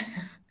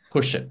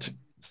 push it.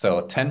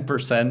 So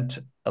 10%,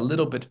 a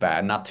little bit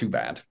bad, not too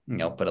bad,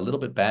 but a little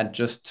bit bad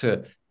just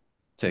to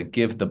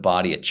give the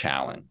body a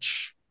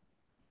challenge,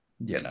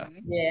 you know.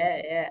 Mhm.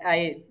 Yeah, yeah.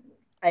 I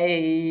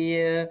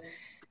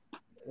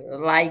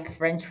like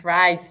French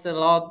fries a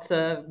lot.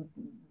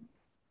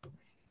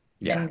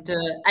 Yeah. And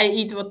I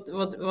eat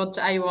what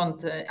I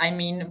want. I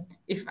mean,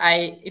 if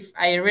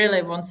I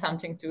really want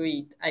something to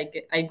eat,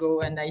 I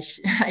go and I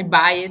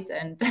buy it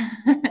and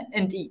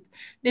and eat,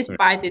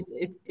 despite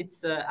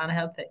it's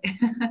unhealthy.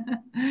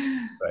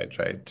 Right,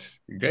 right.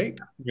 Great,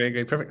 great,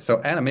 great, perfect.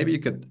 So Anna, maybe you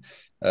could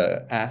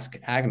ask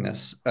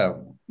Agnes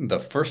the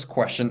first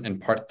question in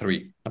part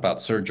 3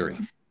 about surgery.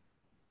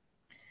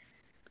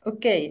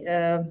 Okay,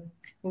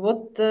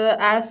 what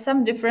are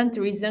some different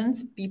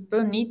reasons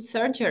people need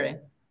surgery?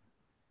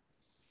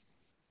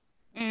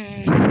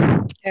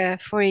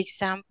 For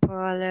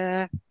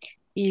example,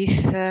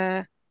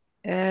 if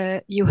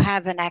you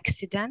have an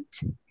accident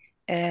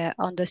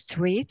on the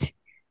street,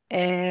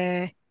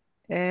 uh,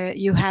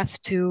 you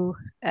have to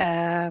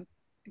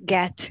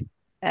get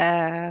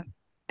uh,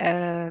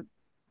 uh,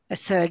 a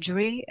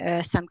surgery,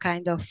 some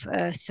kind of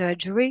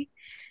surgery,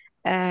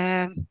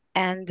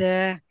 and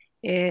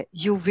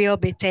you will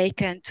be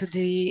taken to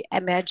the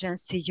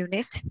emergency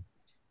unit,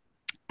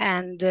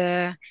 and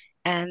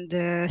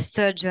the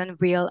surgeon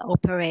will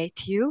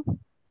operate you.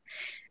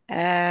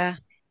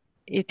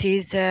 It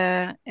is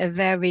a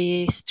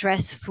very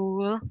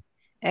stressful,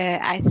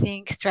 I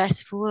think,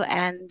 stressful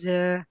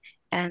and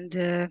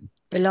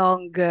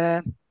long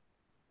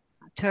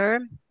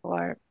term,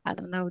 or I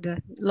don't know,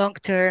 the long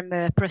term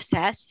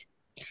process.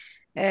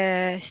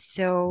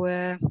 So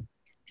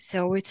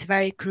it's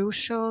very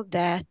crucial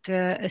that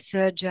a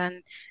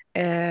surgeon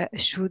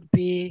should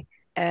be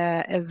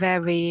a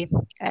very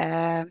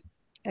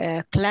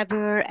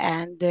clever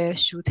and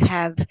should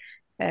have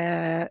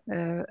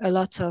a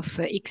lot of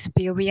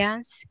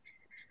experience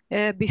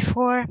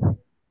before.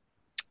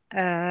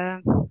 Uh,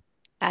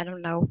 I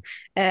don't know.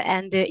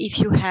 And if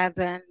you have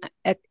an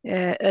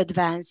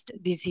advanced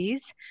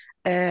disease,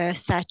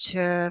 such,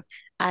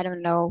 I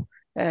don't know,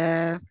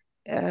 uh,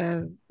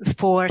 uh,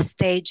 4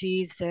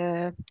 stages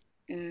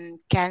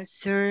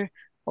cancer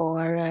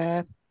or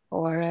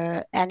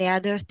any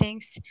other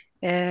things,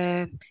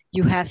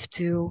 you have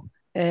to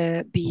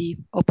be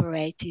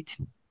operated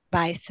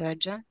by a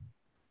surgeon.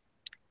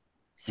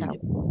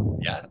 So.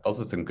 Yeah, those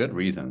are some good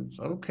reasons.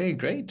 Okay,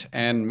 great.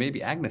 And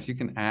maybe Agnes, you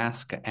can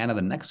ask Anna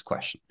the next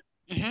question.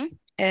 Mm-hmm.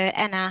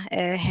 Anna,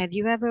 have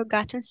you ever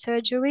gotten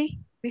surgery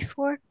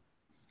before?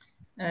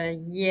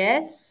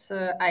 Yes,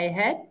 I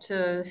had.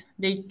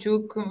 They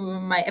took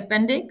my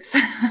appendix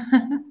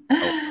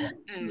Oh,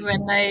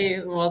 when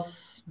I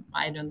was,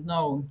 I don't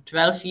know,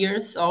 12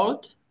 years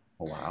old.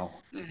 oh, wow.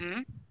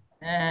 Mm-hmm.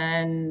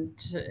 And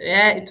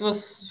yeah, it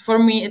was for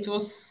me, it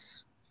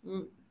was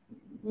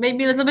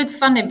maybe a little bit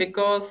funny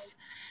because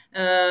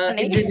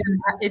Funny.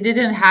 it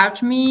didn't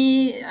hurt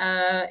me.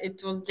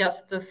 It was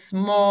just a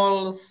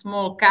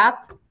small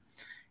cut.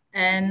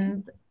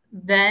 And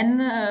then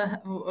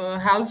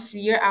half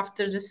year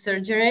after the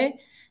surgery,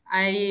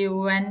 I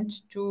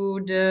went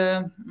to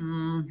the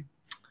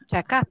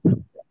Checkup,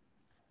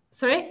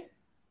 sorry.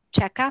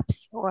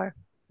 checkups, or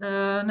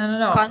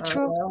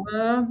control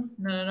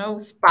No,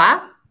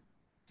 spa,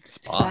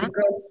 Spa. spa?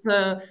 because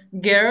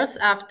girls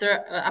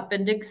after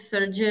appendix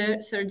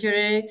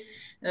surgery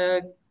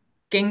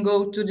can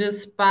go to the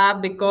spa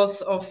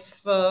because of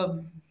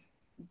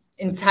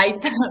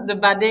inside the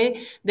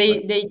body.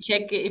 They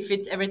check if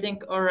it's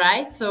everything all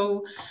right.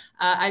 So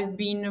I've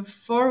been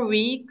 4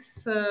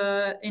 weeks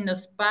in a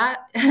spa,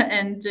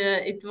 and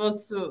it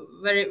was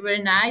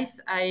very nice.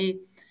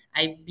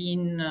 I've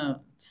been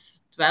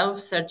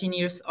 12, 13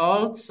 years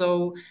old,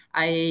 so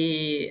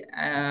I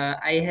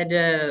had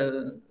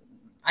a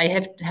I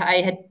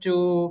had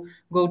to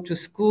go to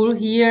school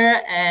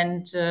here,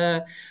 and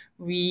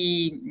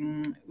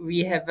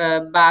we have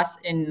a bath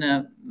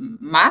in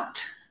mud,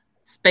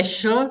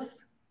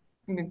 specials,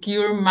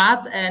 cure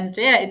mud, and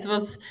yeah, it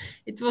was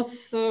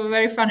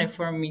very funny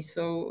for me.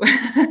 So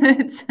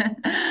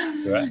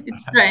Right.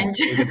 it's strange.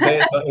 You could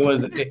say so it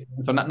was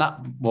so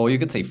not well, you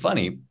could say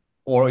funny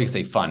or you could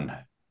say fun.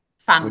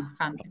 Fun.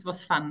 It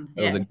was fun.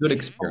 It was Yeah, a good for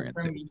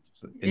experience. It me.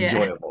 was Yeah,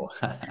 enjoyable.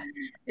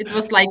 it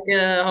was like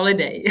a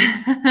holiday.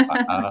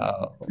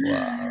 Wow,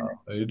 wow.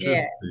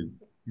 Yeah. Interesting.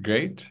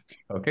 Great.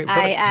 Okay,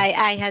 I perfect.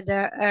 I I had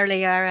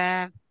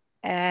earlier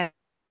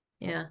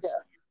Yeah.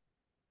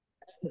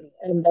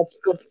 And that's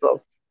good stuff.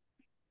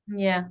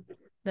 Yeah.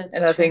 That's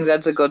And I true. think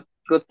that's a good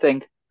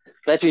thing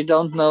that we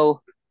don't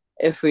know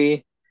if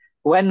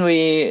when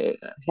we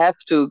have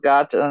to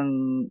get a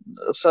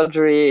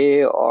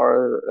surgery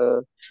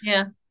or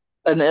Yeah.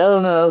 an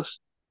illness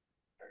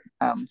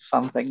and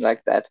something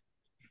like that.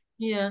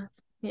 Yeah.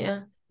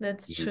 Yeah.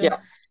 That's true. Yeah,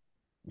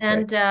 Okay.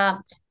 And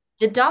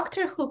the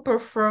doctor who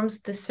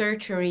performs the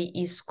surgery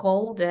is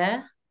called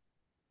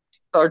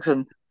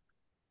surgeon.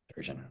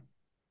 Surgeon.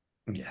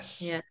 Yes.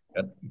 yeah.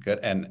 Good. Good.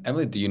 And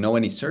Emily, do you know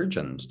any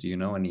surgeons? Do you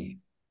know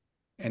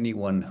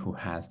anyone who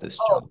has this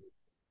job?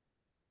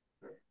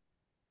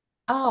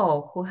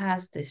 Oh, who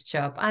has this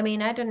job? I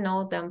mean, I don't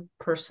know them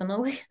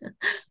personally,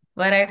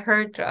 but I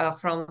heard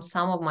from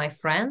some of my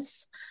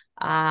friends.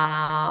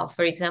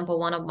 For example,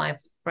 one of my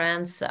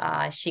friends,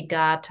 she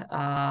got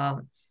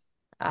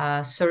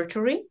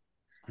surgery,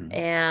 Hmm.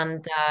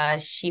 and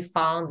she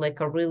found like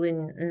a really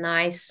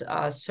nice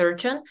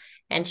surgeon,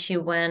 and she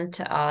went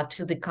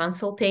to the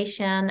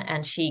consultation,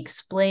 and she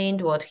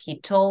explained what he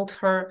told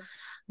her.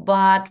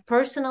 But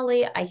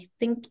personally, I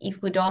think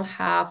if we don't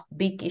have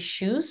big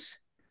issues,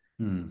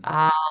 Hmm.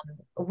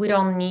 we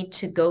don't need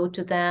to go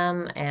to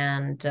them,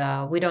 and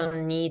we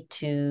don't need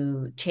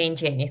to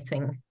change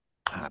anything.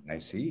 I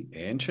see.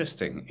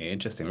 Interesting.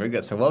 Interesting. Very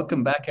good. So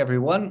welcome back,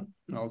 everyone.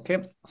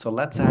 Okay. So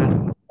let's ask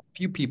a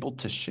few people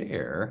to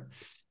share,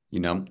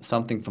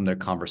 something from their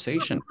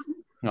conversation.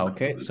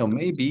 Okay. So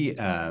maybe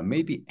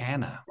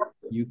Anna,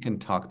 you can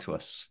talk to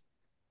us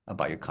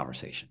about your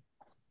conversation.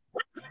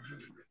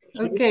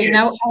 Okay,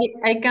 now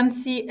I can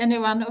see any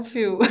one of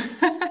you.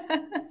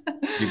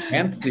 You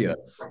can't see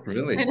us,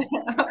 really.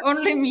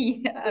 Only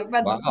me,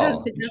 but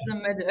Wow. it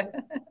doesn't matter.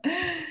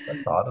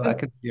 That's odd. I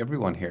can see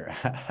everyone here.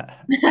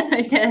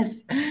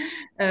 Yes.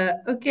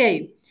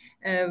 Okay.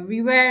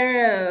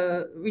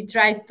 We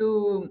tried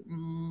to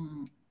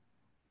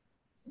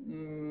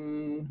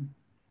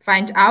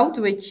find out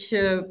which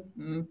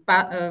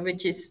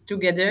is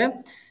together,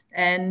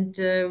 and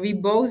we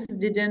both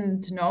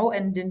didn't know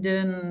and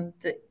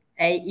didn't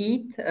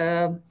eat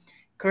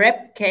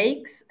crab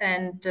cakes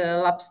and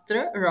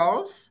lobster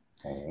rolls.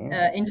 Oh.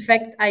 In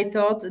fact, I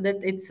thought that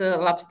it's a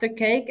lobster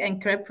cake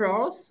and crab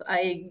rolls.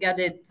 I got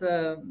it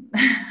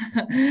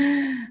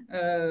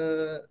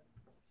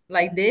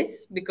like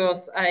this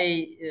because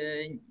I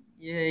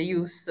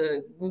use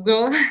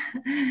Google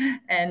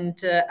and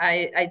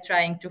I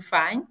trying to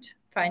find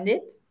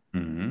it,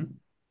 Hmm.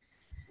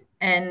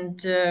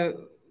 and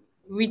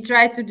we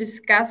try to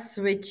discuss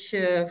which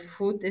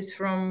food is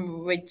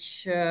from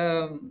which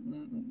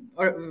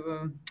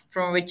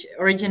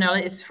original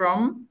is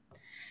from,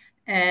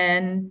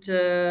 and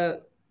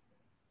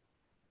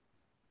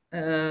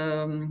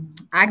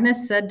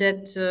Agnes said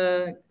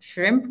that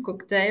shrimp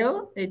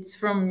cocktail it's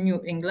from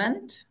New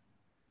England,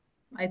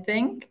 I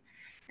think,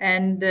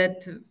 and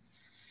that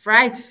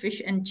fried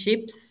fish and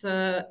chips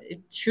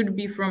it should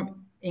be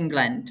from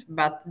England,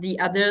 but the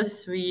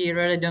others we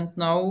really don't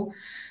know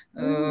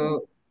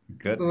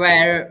Good.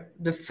 where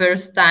the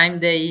first time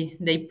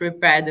they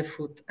prepare the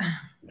food.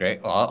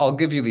 Great. Well, I'll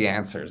give you the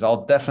answers.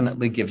 I'll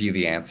definitely give you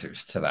the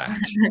answers to that.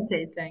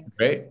 Okay, thanks.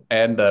 Great.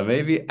 And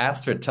maybe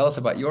Astrid, tell us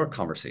about your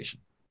conversation.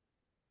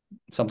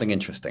 Something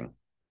interesting.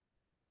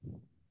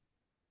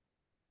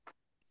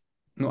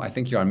 No, I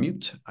think you're on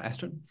mute,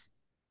 Astrid.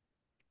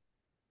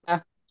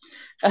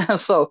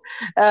 So,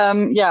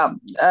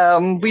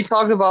 we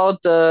talked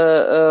about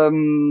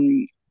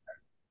the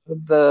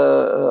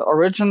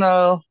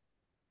original.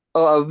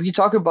 We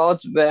talk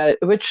about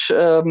which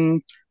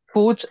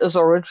food is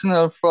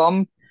original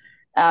from,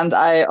 and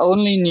I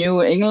only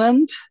knew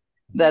England.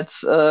 That's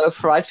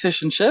fried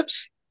fish and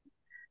chips,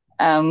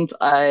 and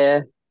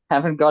I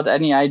haven't got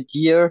any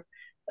idea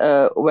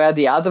where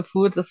the other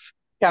food is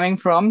coming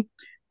from.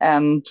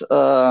 And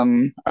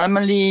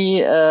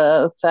Emily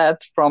said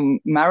from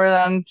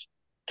Maryland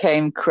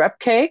came crab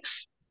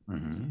cakes,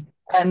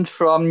 and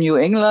from New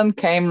England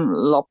came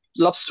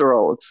lobster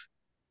rolls.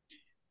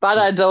 But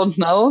I don't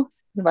know.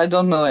 I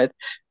don't know it.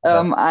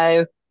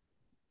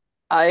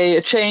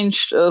 I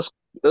changed a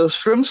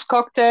shrimps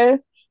cocktail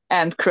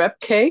and crab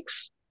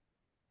cakes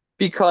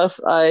because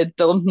I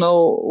don't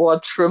know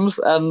what shrimps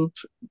and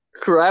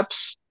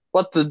crabs,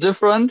 what the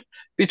difference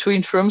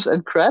between shrimps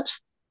and crabs.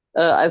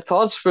 I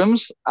thought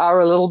shrimps are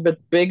a little bit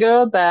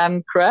bigger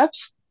than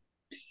crabs,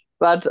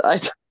 but I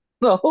don't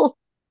know.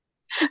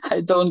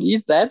 I don't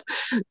eat that.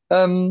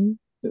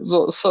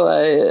 So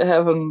I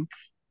haven't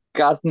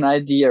got an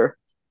idea.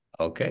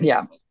 Okay.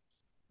 Yeah.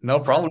 No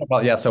problem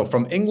about So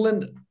from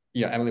England,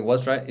 Emily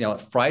was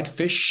right. Fried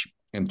fish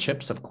and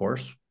chips, of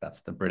course.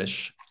 That's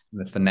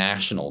the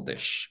national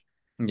dish,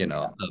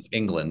 of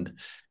England.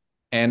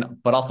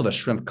 But also the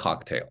shrimp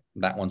cocktail.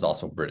 That one's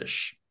also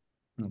British.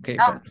 Okay.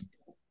 But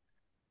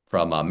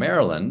from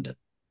Maryland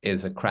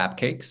is the crab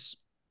cakes,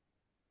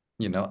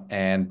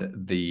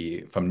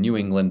 and from New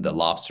England, the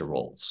lobster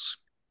rolls.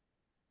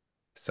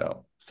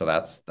 So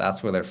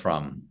that's where they're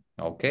from.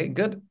 Okay,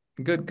 good.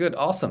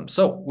 Awesome.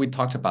 So we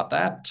talked about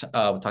that. We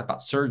talked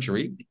about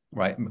surgery,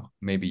 right?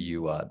 Maybe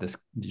you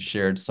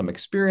shared some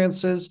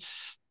experiences.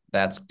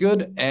 That's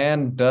good.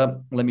 And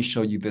let me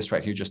show you this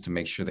right here just to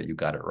make sure that you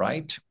got it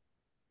right.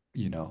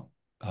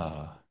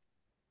 I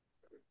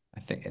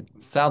think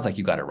it sounds like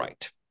you got it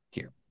right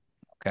here.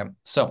 Okay,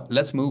 so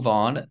let's move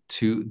on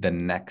to the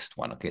next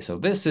one. Okay, so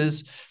this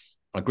is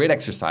a great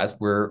exercise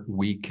where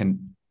we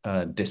can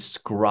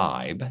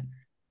describe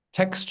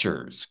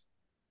textures.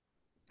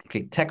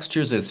 Okay,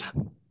 textures is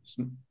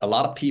a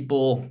lot of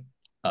people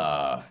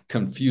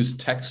confuse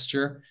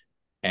texture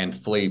and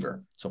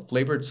flavor. So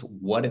flavor is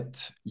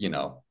what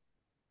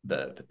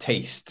the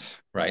taste,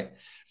 right?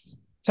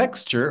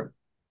 Texture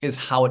is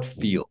how it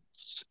feels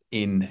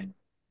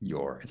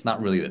it's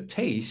not really the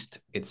taste,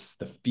 it's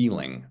the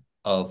feeling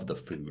of the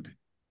food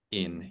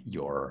in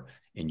your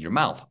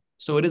mouth.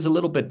 So it is a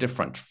little bit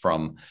different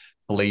from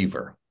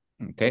flavor.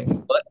 Okay,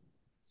 but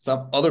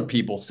some other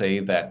people say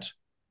that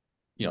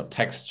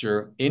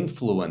texture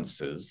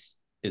influences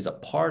is a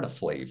part of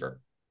flavor.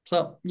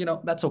 So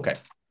that's okay.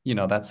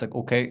 That's like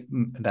okay,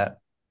 that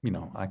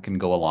I can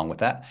go along with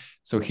that.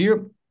 So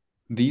here,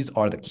 these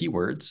are the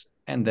keywords,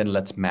 and then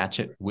let's match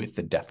it with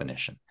the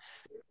definition.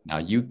 Now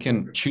you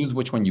can choose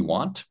which one you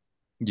want.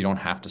 You don't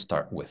have to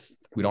start with.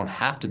 We don't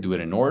have to do it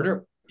in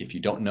order. If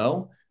you don't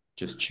know,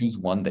 just choose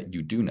one that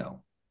you do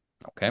know.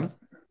 Okay.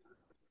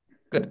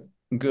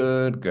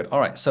 Good. All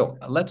right. So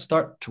let's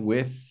start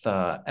with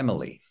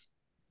Emily.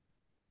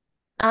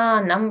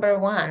 Number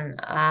one,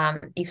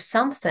 if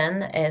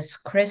something is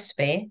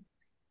crispy,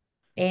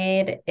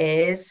 it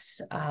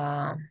is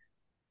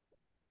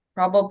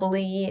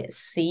probably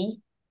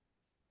C.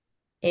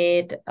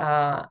 It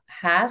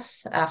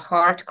has a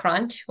hard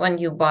crunch when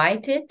you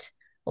bite it,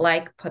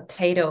 like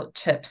potato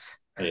chips.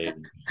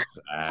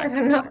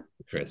 Exactly.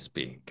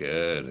 Crispy.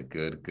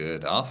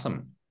 Good.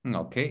 Awesome.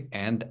 Okay.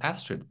 And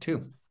Astrid,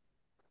 too.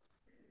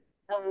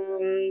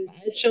 I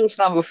choose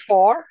number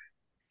 4.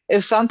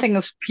 If something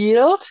is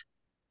peeled,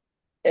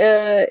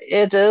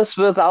 it is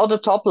without a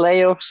top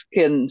layer of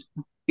skin.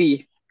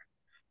 B.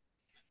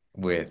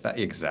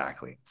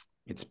 Exactly.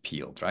 It's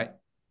peeled, right?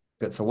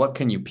 Good. So what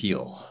can you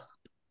peel?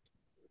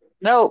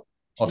 No.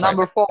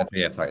 Number 4.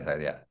 Yeah, sorry.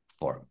 Yeah.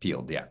 4.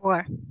 Peeled, yeah.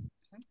 4.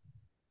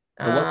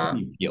 So what can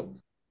you peel?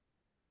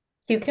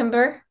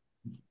 Cucumber.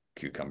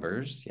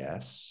 Cucumbers,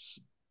 yes.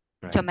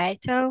 Right.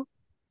 Tomato.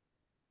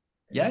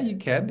 Yeah, you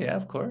can. Yeah,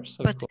 of course.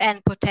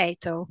 And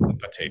potato.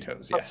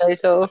 Potatoes, yes.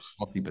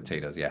 Mostly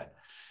potatoes, yeah.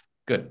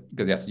 Good.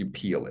 Yes, you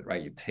peel it,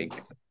 right? You take,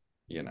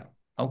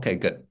 Okay,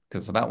 good.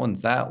 Because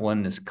that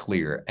one is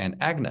clear. And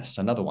Agnes,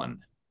 another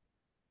one.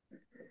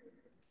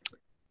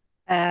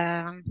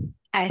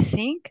 I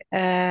think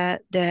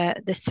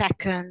the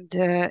second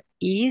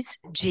is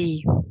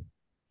G.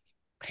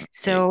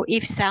 So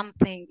if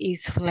something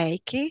is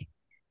flaky,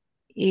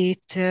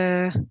 it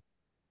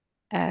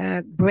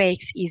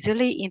breaks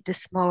easily into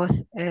small,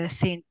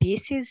 thin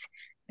pieces,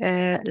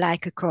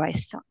 like a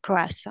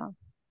croissant.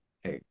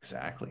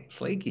 Exactly.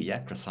 Flaky.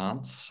 Yeah,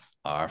 croissants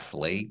are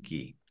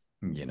flaky.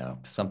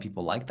 Some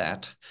people like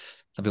that.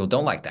 Some people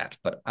don't like that,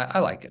 but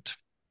I like it.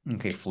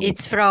 Okay, flakes.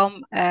 It's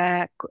from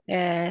like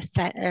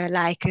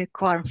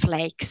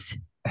cornflakes,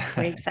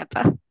 for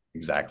example.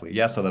 Exactly.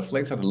 Yeah. So the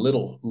flakes are the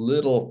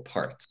little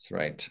parts,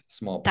 right?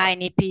 Small parts.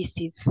 Tiny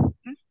pieces.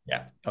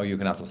 Yeah. Oh, you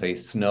can also say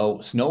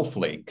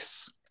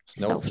snowflakes.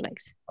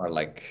 Snowflakes. Are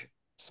like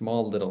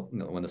small little,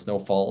 when the snow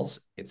falls,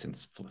 it's in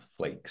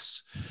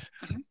flakes.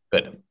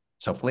 Good.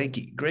 So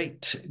flaky.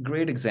 Great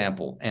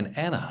example. And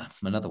Anna,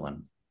 another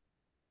one.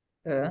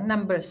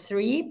 Number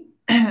 3,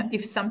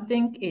 if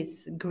something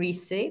is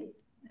greasy,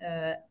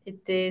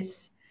 it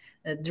is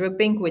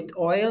dripping with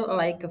oil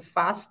like a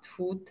fast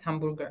food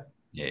hamburger.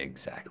 Yeah,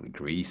 exactly.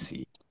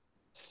 Greasy.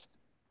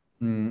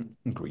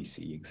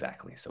 Greasy,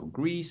 exactly. So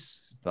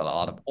grease, a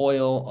lot of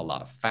oil, a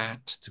lot of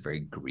fat. It's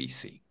very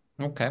greasy.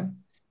 Okay,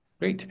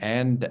 great.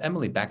 And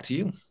Emily, back to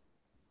you.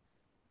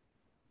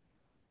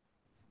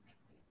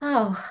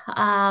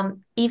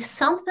 If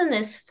something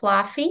is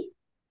fluffy,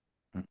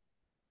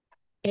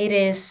 it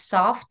is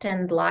soft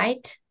and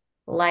light,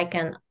 like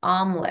an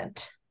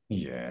omelet.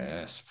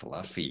 Yes,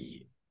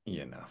 fluffy.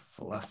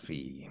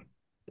 Fluffy.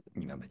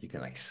 That you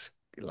can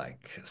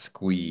like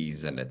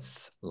squeeze and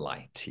it's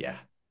light. Yeah.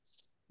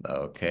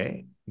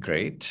 Okay,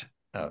 great.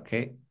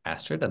 Okay,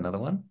 Astrid, another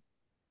one.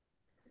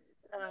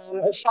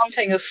 If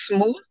something is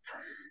smooth,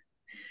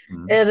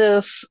 it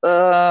is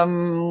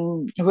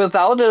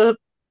without a.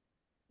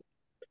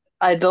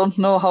 I don't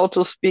know how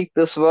to speak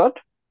this word.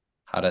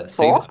 How to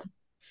say Pore? that?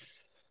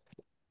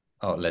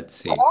 Oh, let's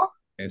see. Pore?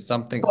 If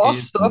something Pore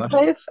is much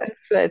surface and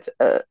flat.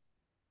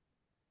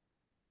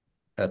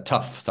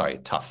 tough, sorry,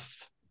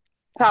 tough.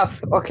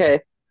 Tough.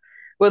 Okay.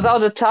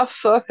 Without a tough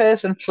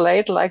surface and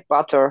flat like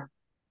butter.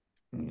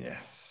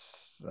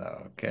 Yes.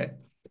 Okay.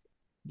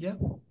 Yeah.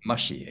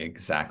 Mushy,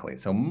 exactly.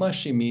 So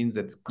mushy means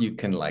it's you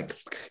can like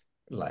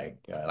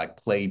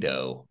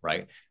Play-Doh,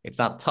 right? It's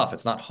not tough,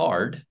 it's not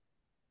hard.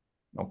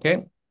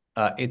 Okay.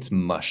 It's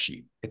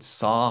mushy. It's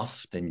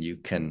soft and you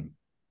can,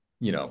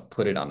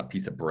 put it on a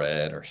piece of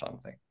bread or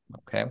something.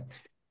 Okay.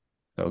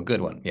 So a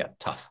good one. Yeah,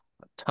 tough.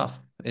 Tough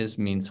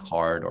means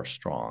hard or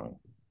strong.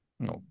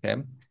 Okay.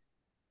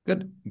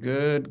 Good.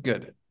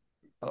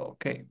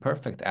 Okay,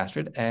 perfect.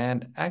 Astrid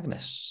and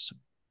Agnes.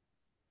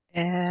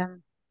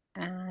 Um,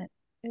 uh,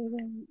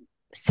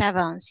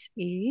 7th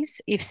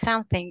is if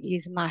something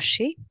is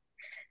mushy,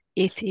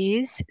 it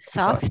is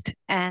soft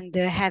and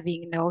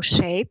having no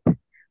shape,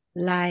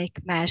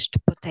 like mashed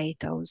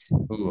potatoes.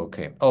 Ooh,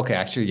 okay. Okay,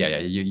 actually, yeah,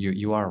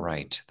 you are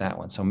right. That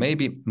one. So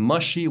maybe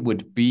mushy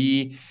would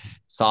be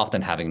soft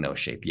and having no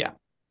shape. Yeah.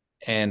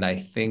 And I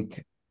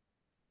think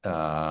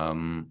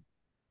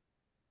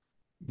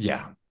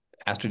yeah,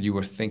 Astrid, you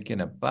were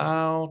thinking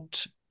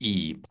about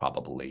E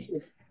probably.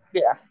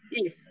 Yeah.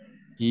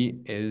 E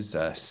is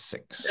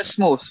 6. It's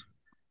smooth.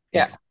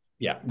 Yeah.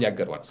 Yeah,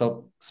 good one.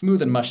 So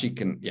smooth and mushy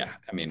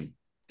I mean,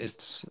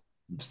 it's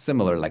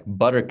similar. Like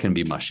butter can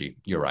be mushy.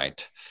 You're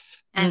right.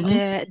 And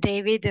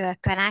David,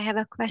 can I have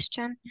a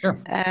question?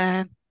 Sure.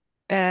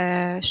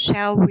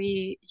 Shall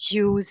we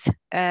use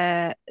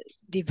the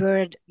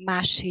word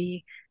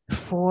mushy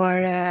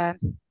for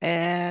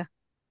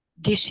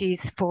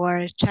dishes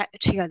for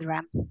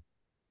children?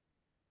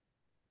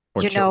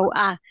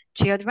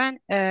 Children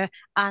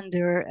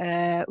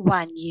under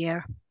 1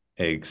 year.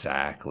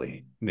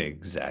 Exactly.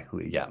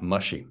 Yeah,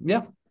 mushy.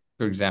 Yeah.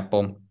 For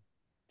example,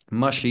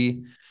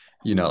 mushy,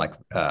 like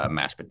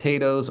mashed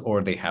potatoes,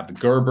 or they have the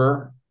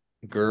Gerber.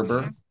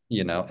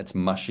 It's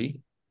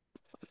mushy.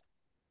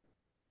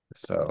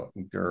 So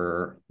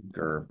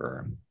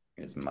Gerber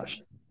is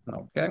mushy.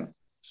 Okay.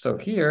 So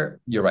here,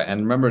 you're right.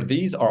 And remember,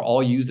 these are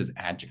all used as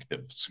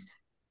adjectives.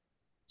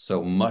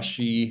 So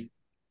mushy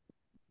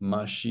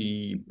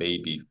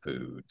baby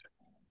food,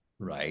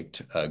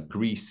 right? A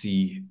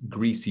greasy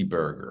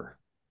burger.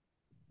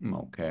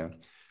 Okay.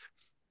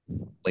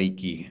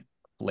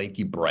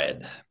 Flaky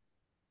bread.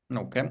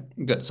 Okay,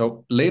 good.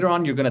 So later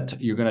on, you're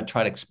gonna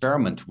try to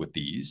experiment with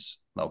these.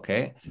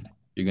 Okay,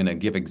 you're gonna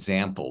give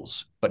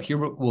examples, but here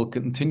we'll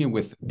continue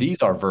with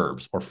these are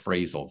verbs or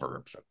phrasal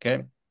verbs.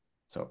 Okay,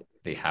 so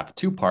they have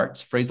 2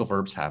 parts. Phrasal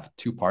verbs have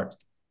 2 parts.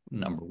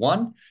 Number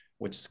 1,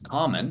 which is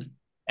common,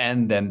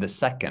 and then the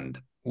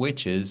second,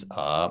 which is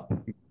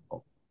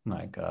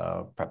like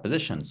a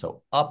preposition.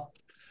 So up,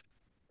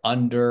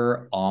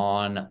 under,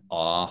 on,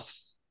 off,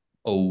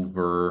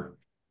 over,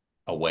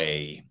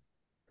 away.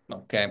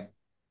 Okay.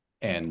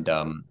 And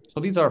so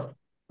these are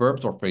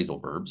verbs or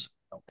phrasal verbs.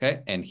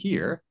 Okay. And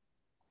here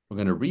we're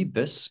going to read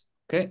this.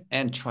 Okay.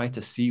 And try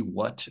to see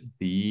what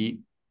the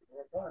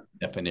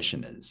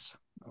definition is.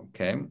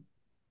 Okay.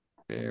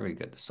 Very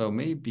good. So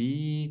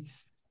maybe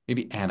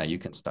Anna, you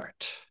can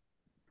start.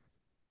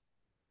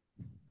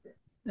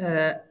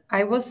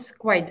 I was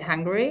quite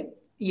hungry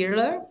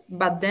earlier,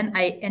 but then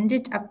I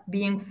ended up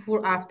being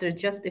full after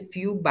just a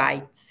few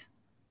bites.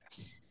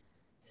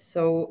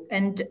 So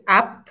end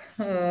up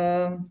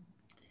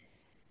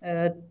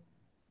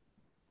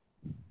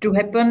to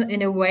happen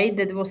in a way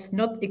that was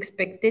not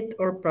expected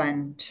or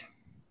planned.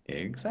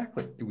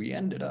 Exactly. We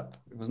ended up.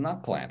 It was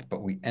not planned,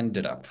 but we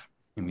ended up.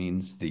 It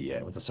means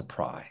it was a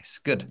surprise.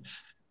 Good.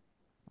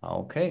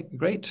 Okay,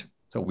 great.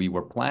 So we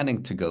were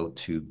planning to go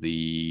to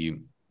the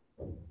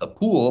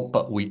pool,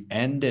 but we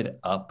ended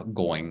up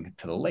going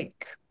to the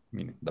lake. I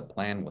mean, the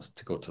plan was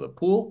to go to the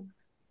pool,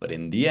 but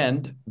in the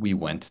end, we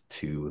went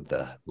to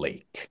the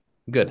lake.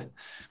 Good.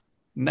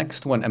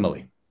 Next one,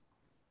 Emily.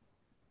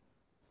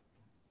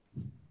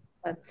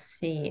 Let's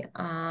see.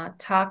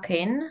 Tuck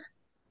in.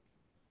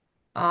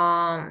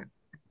 To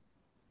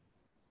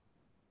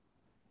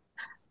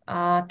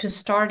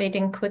start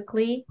eating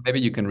quickly. Maybe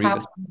you can read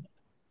this.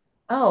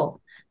 Oh,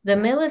 the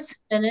meal is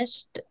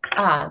finished.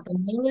 The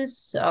meal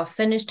is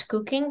finished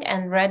cooking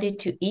and ready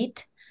to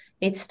eat.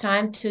 It's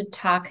time to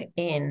tuck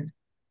in.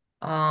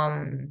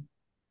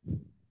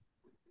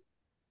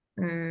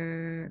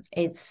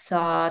 It's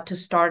to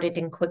start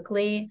eating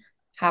quickly,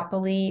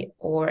 happily,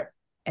 or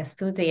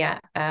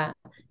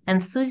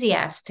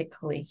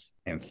enthusiastically.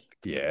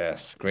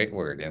 Yes, great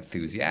word,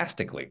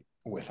 enthusiastically,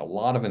 with a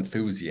lot of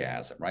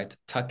enthusiasm, right?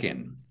 Tuck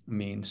in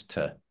means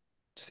to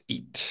just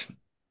eat.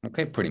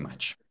 Okay, pretty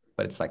much,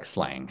 but it's like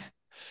slang.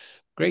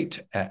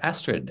 Great.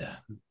 Astrid.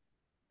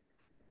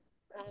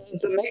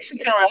 The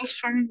Mexican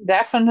restaurant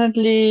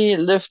definitely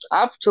lived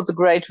up to the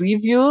great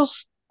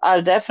reviews.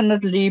 I'll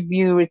definitely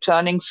be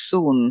returning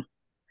soon.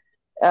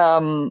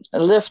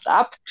 Lived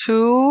up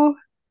to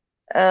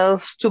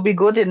be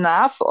good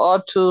enough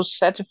or to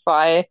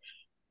satisfy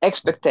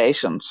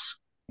expectations.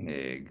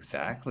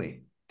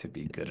 Exactly. To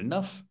be good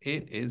enough.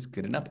 It is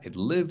good enough. It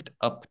lived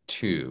up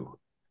to.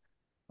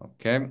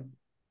 Okay.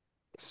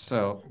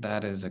 So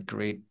that is a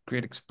great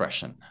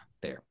expression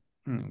there.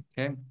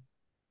 Okay.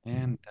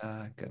 And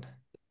good.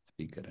 To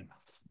be good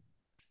enough.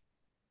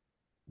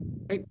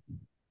 Great.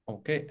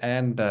 Okay.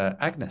 And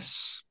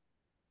Agnes.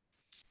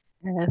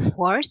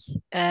 Fourth,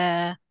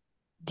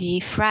 the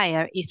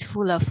fryer is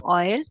full of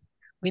oil.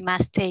 We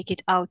must take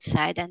it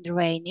outside and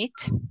drain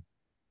it.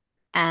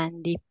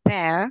 And the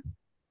pair,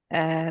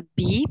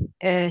 B,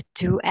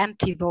 to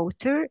empty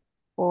water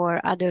or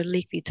other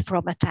liquid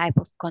from a type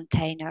of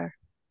container.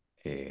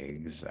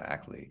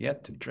 Exactly. Yeah,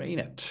 to drain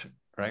it,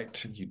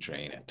 right? You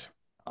drain it.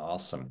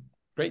 Awesome.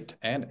 Great.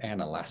 And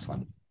Anna, last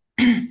one.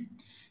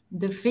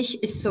 The fish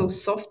is so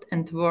soft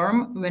and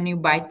warm when you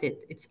bite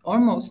it. It's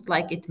almost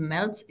like it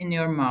melts in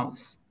your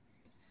mouth.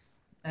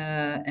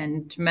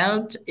 And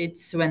melt,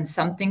 it's when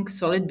something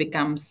solid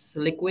becomes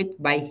liquid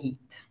by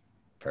heat.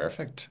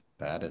 Perfect.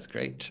 That is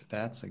great.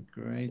 That's a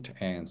great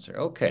answer.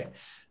 Okay.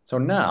 So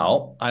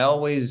now I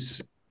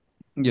always,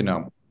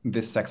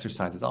 this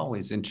exercise is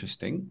always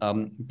interesting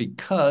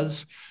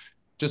because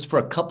just for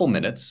a couple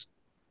minutes,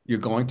 you're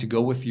going to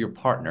go with your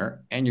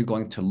partner and you're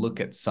going to look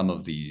at some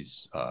of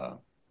these.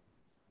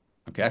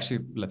 Okay,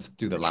 actually, let's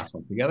do the last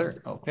one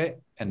together. Okay.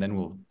 And then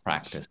we'll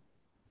practice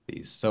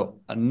these. So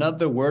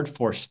another word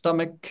for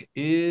stomach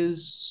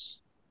is,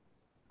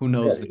 who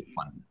knows this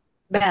one?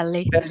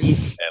 Belly.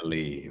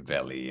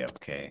 Belly.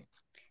 Okay,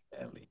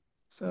 belly.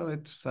 So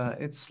it's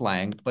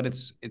slang, but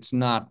it's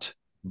not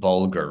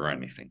vulgar or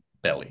anything.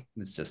 Belly.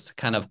 It's just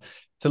kind of,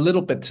 it's a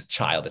little bit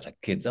childish,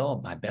 like kids.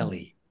 Oh, my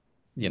belly.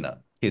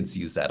 Kids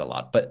use that a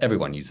lot, but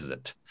everyone uses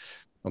it.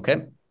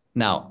 Okay.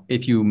 Now,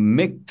 if you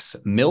mix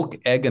milk,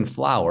 egg, and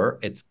flour,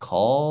 it's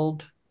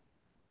called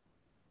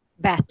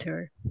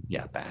batter.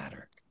 Yeah,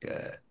 batter.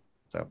 Good.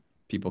 So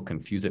people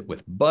confuse it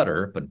with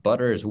butter, but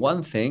butter is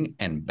one thing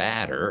and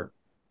batter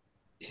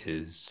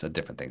is a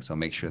different thing. So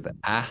make sure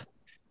that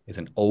is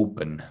an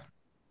open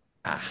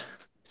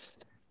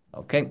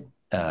Okay.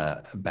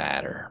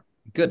 Batter.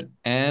 Good.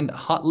 And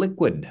hot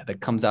liquid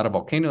that comes out of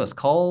volcano is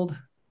called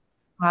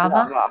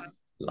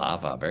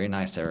lava. Very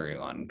nice,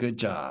 everyone. Good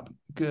job.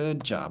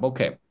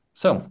 Okay.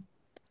 So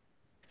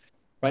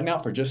right now,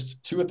 for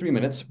just 2 or 3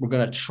 minutes, we're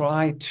going to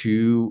try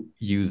to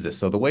use this.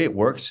 So the way it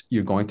works,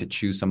 you're going to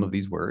choose some of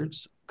these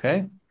words,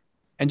 okay?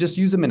 And just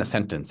use them in a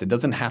sentence. It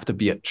doesn't have to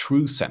be a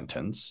true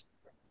sentence.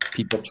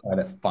 People try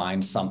to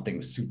find something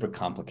super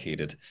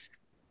complicated.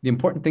 The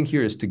important thing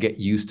here is to get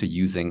used to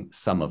using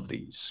some of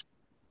these.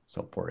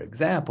 So for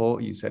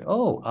example, you said,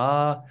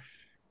 I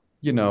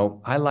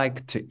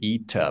like to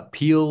eat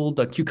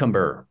peeled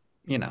cucumber.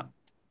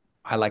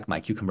 I like my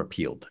cucumber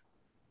peeled.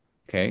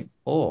 Okay.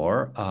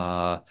 Or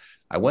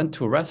I went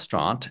to a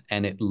restaurant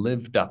and it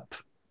lived up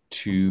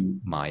to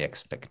my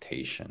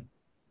expectation.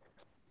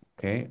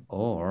 Okay.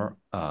 Or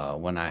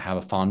when I have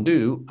a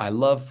fondue, I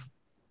love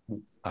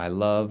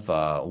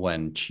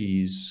when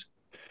cheese,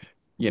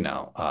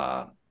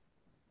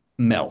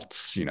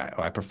 melts.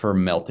 I prefer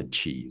melted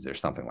cheese or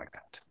something like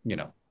that.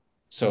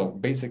 So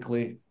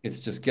basically, it's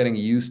just getting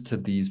used to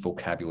these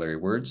vocabulary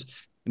words,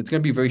 and it's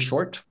going to be very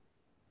short.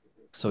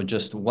 So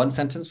just one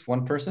sentence,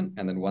 one person,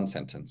 and then one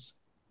sentence.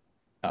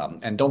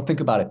 And don't think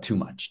about it too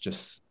much.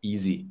 Just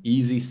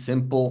easy,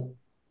 simple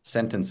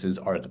sentences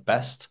are the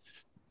best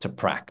to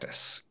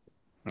practice.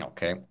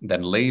 Okay.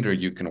 Then later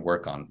you can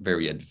work on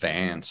very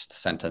advanced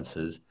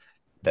sentences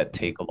that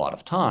take a lot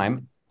of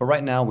time. But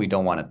right now we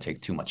don't want to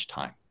take too much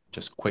time.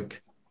 Just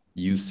quick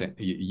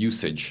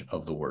usage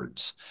of the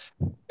words.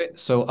 Okay,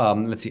 so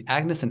let's see.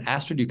 Agnes and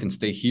Astrid, you can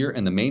stay here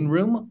in the main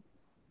room.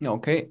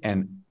 Okay.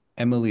 And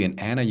Emily and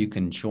Anna, you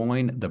can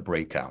join the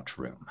breakout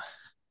room.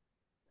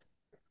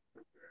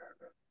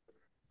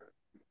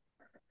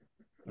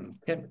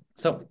 Okay,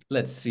 so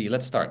let's see.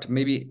 Let's start.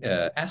 Maybe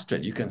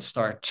Astrid, you can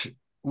start.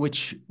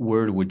 Which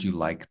word would you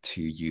like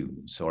to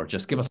use, or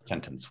just give us a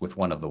sentence with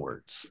one of the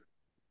words?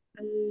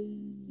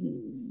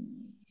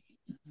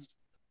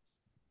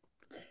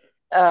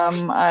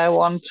 I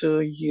want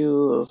to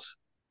use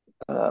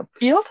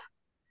peeled.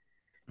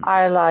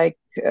 I like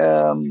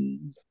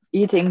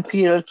eating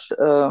peeled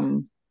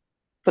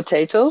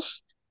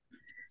potatoes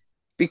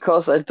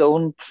because I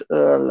don't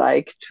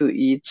like to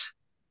eat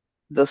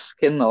the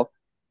skin of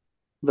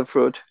the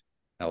fruit.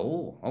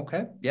 Oh,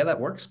 okay. Yeah, that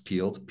works.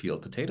 Peeled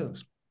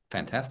potatoes.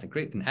 Fantastic.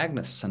 Great. And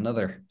Agnes,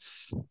 another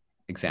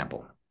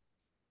example.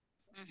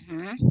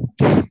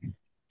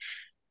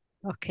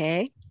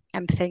 Okay,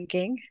 I'm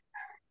thinking.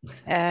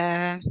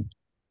 I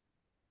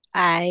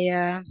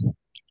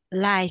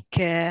like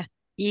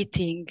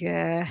eating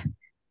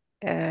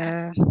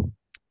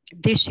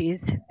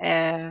dishes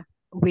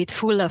with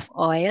full of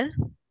oil.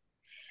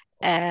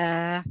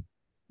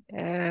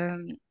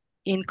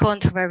 In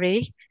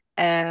contrary,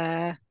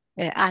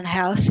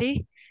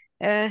 unhealthy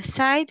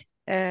side,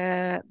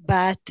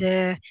 but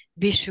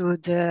we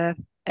should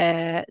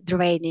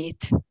drain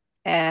it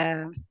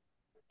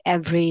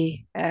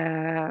every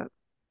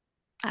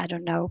I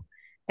don't know,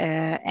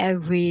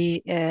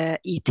 every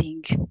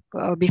eating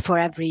or before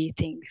every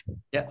eating.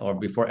 Yeah, or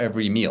before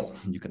every meal,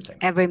 you can say.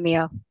 Every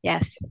meal,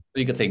 yes. So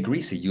you could say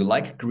greasy. You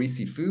like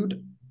greasy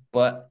food,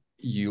 but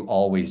you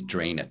always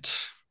drain it.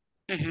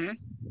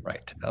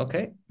 Right.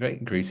 Okay,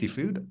 great. Greasy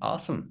food.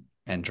 Awesome.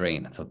 And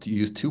drain. So to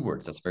use two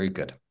words, that's very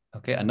good.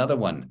 Okay, another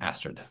one,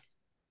 Astrid.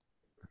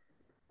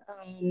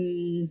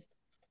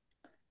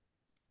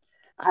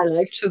 I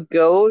like to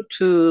go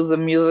to the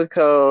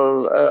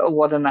musical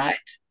What a Night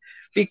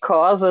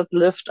because it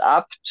lived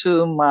up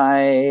to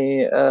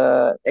my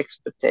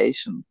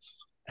expectations.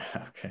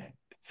 Okay,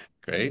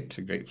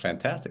 great,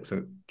 fantastic.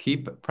 So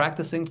keep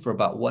practicing for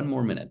about 1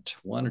 more minute,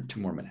 1 or 2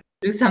 more minutes.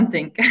 Do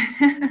something.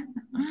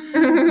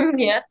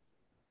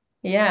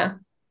 Yeah.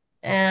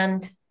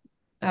 And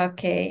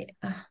okay,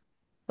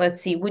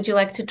 let's see. Would you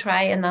like to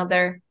try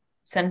another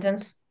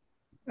sentence?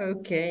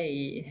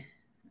 Okay.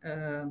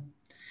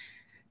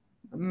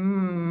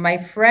 My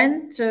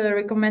friend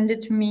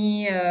recommended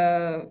me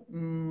a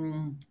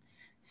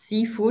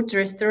seafood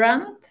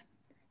restaurant,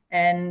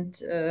 and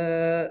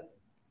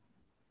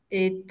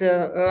it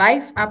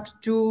live up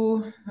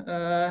to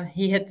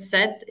he had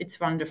said it's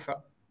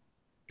wonderful.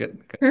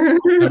 Good.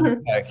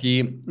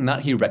 He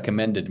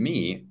recommended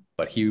me,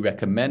 but he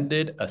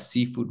recommended a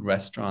seafood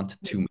restaurant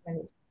to me.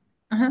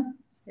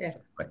 Yeah.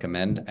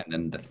 Recommend, and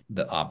then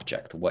the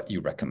object, what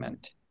you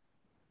recommend.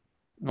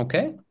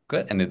 Okay,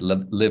 good. And it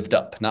lived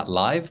up, not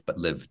live, but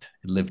lived.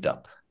 It lived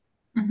up.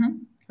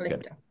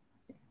 Lived up.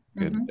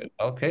 Good.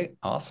 Okay,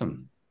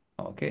 awesome.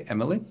 Okay,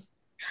 Emily?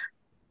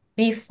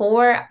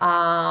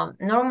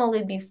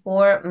 Normally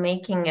before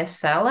making a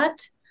salad,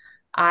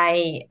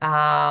 I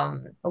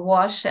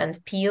wash and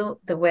peel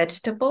the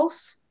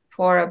vegetables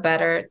for a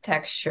better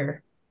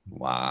texture.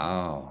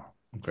 Wow,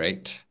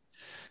 great.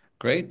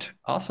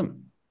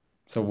 Awesome.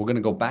 So we're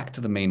gonna go back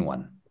to the main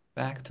one.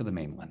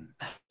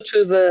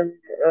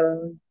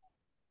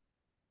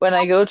 When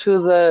I go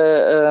to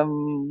the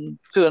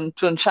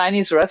to a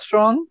Chinese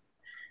restaurant,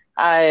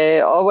 I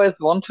always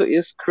want to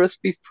eat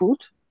crispy food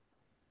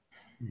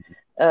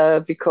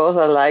because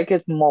I like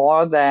it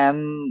more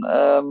than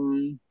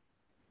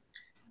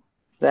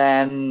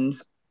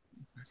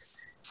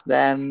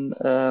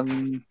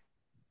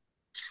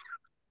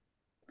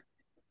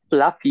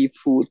fluffy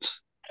food,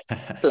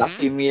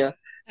 fluffy meal.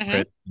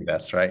 Great.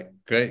 That's right.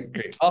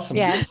 Great. Awesome.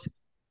 Yes.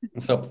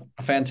 So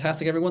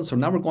fantastic, everyone. So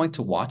now we're going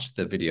to watch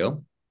the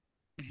video.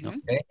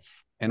 Okay.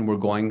 And we're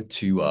going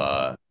to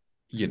a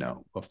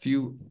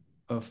few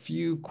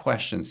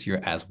questions here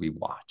as we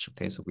watch.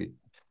 Okay.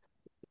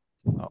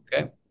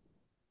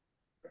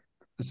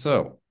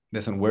 So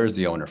this one, where is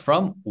the owner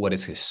from? What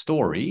is his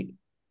story?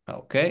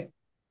 Okay.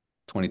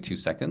 22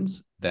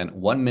 seconds. Then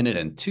 1 minute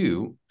and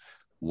 2.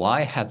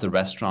 Why has the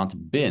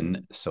restaurant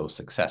been so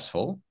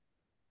successful?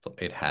 So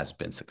it has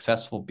been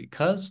successful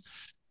because.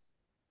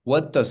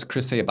 What does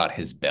Chris say about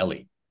his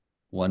belly?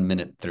 1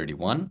 minute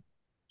 31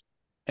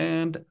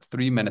 and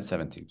 3 minutes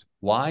 17.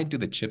 Why do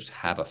the chips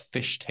have a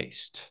fish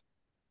taste?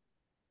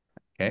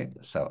 Okay,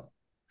 so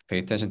pay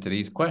attention to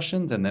these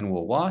questions and then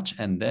we'll watch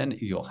and then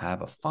you'll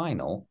have a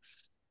final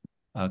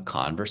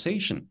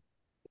conversation.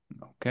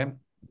 Okay.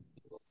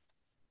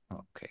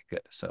 Okay,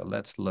 good. So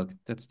let's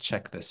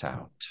check this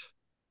out.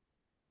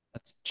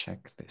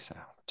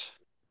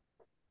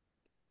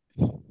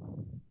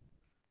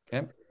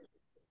 Okay.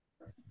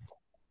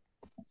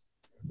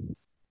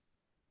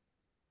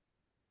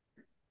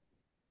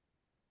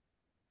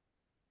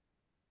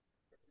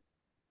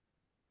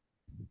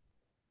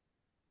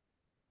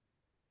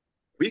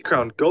 We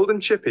crowned Golden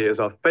Chippy as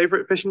our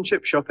favourite fish and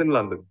chip shop in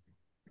London.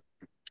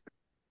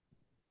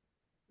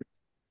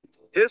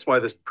 Here's why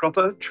this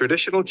proper,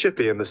 traditional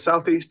chippy in the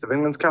southeast of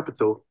England's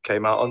capital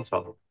came out on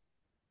top.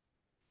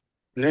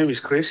 My name is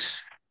Chris.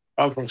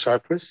 I'm from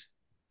Cyprus.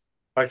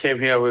 I came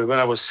here when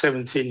I was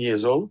 17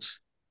 years old.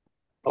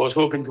 I was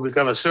hoping to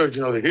become a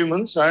surgeon of the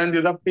humans. I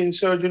ended up being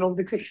surgeon of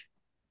the fish.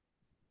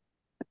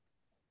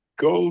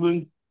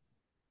 Golden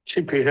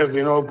Chippy has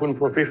been open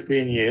for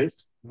 15 years.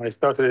 I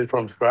started it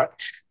from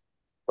scratch.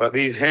 But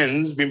these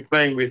hens been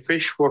playing with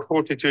fish for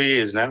 42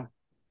 years now.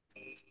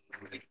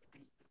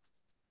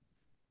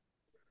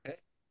 Okay,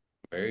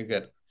 very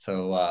good.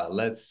 So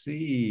let's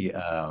see.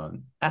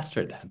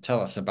 Astrid, tell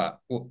us about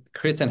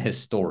Chris and his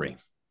story.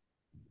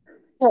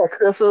 Yes,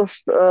 this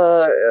is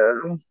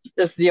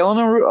the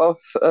owner of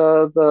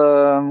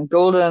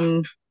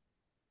the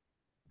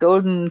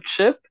golden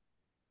chip.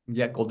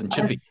 Yeah, Golden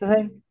Chippy. I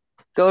think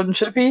Golden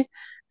Chippy,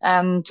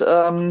 and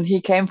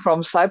he came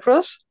from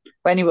Cyprus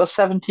when he was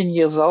 17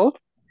 years old,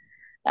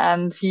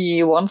 and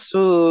he wants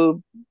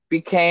to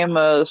become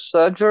a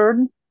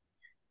surgeon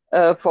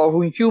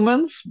for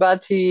humans,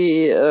 but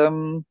he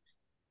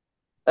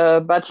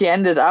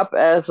ended up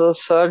as a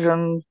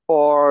surgeon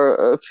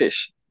for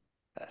fish.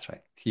 That's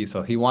right. He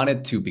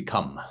wanted to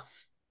become.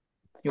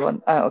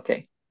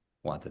 Okay.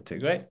 Wanted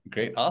to.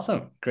 Great,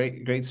 awesome.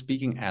 Great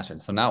speaking,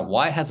 Astrid. So now,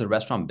 why has the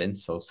restaurant been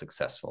so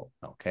successful?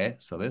 Okay,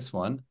 so this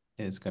one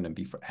is going to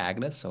be for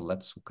Agnes. So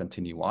let's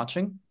continue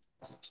watching.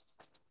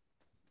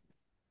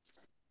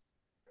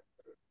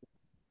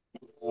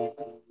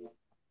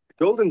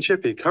 Golden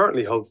Chippy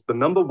currently holds the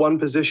 #1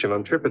 position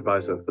on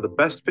TripAdvisor for the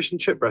best fish and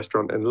chip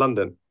restaurant in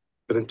London.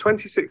 But in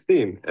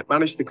 2016, it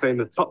managed to claim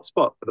the top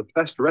spot for the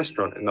best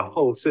restaurant in the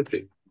whole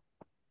city.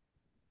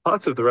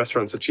 Part of the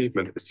restaurant's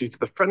achievement is due to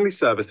the friendly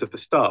service of the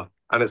staff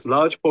and its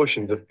large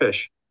portions of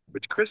fish,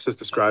 which Chris has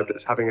described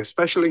as having a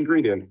special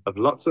ingredient of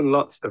lots and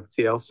lots of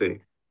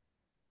TLC.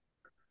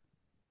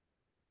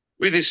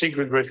 With the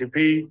secret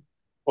recipe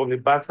of the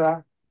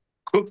batter,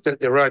 cooked at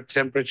the right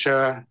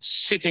temperature,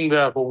 sitting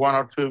there for 1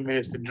 or 2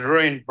 minutes to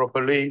drain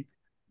properly,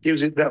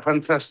 gives it that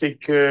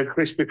fantastic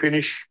crispy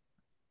finish,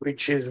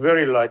 which is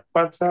very light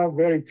butter,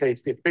 very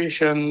tasty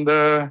fish, and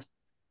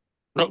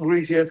not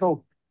greasy at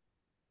all.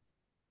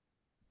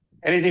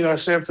 Anything I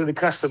serve to the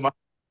customer.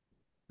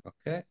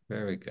 Okay,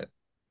 very good.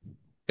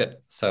 Good.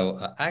 So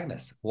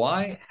Agnes,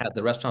 why has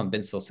the restaurant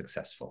been so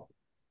successful?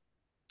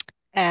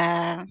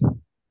 The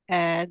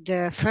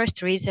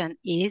first reason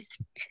is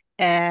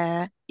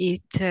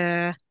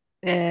it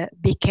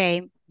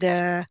became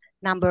the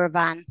number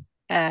 1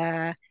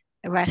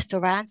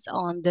 restaurants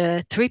on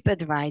the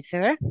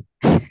TripAdvisor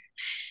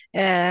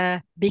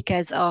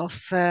because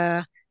of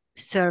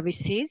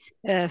services,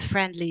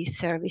 friendly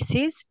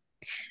services,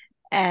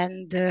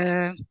 and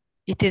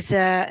it is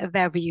a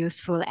very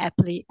useful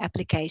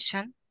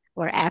application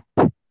or app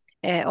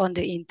on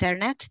the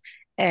internet.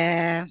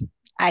 I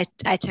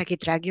check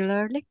it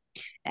regularly,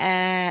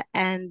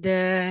 and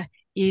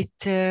it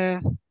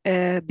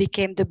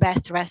became the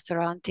best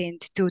restaurant in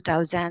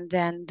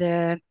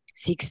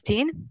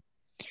 2016.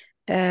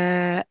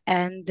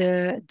 And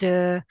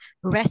the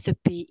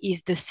recipe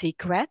is the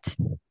secret.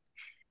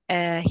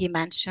 He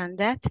mentioned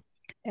that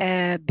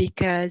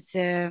because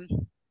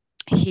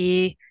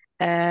he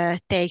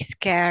takes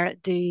care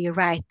the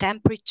right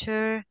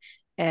temperature.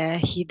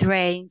 He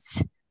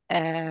drains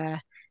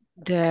the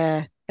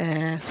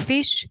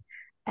fish,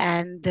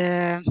 and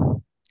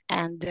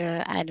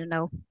I don't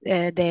know.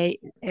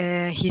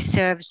 He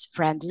serves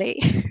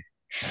friendly,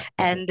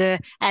 and the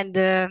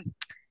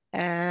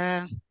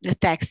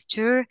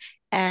texture,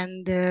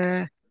 and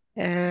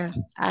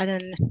I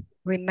don't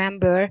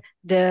remember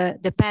the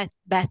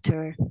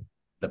batter.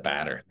 The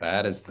batter.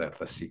 That is the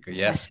secret.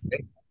 Yes.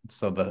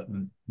 So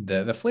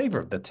the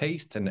flavor, the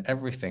taste, and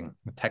everything,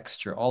 the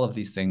texture, all of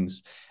these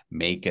things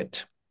make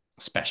it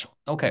special.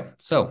 Okay,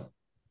 so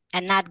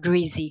and not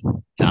greasy.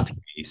 Not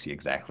greasy,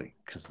 exactly,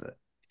 because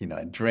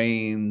it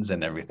drains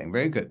and everything.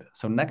 Very good.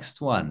 So next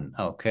one.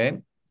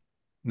 Okay,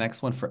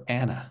 next one for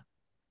Anna.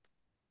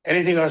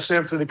 Anything I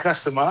serve to the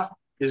customer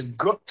is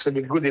got to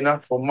be good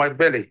enough for my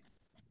belly.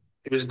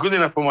 If it's good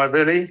enough for my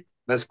belly,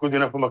 that's good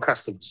enough for my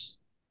customers.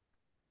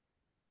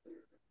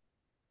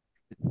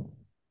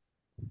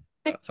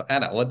 So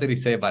Anna, what did he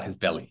say about his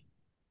belly?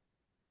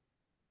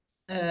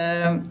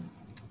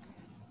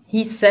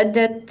 He said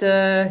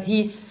that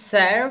he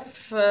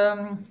serves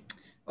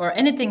or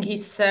anything he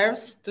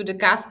serves to the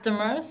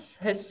customers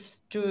has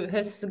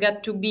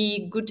got to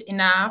be good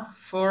enough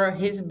for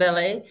his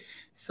belly.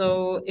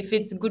 So if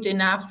it's good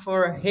enough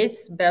for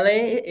his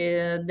belly,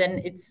 then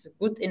it's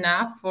good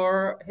enough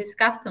for his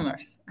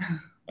customers.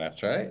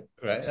 That's right.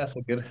 Right.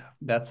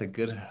 That's a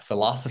good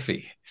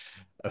philosophy.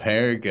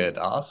 Very good.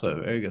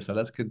 Awesome. Very good. So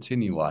let's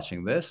continue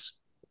watching this.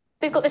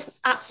 We've got this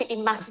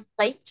absolutely massive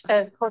plate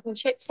of cod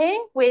chips here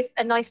with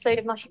a nice load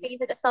of mushy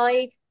peas at the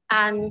side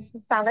and some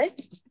salad.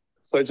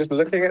 So just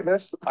looking at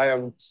this, I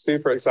am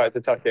super excited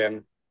to tuck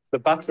in. The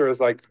batter is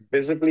like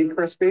visibly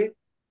crispy,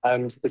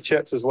 and the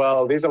chips as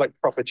well. These are like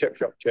proper chip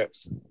shop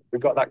chips.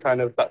 We've got that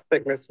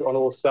thickness on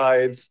all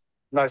sides,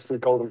 nice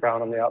and golden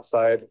brown on the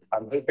outside.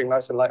 I'm hoping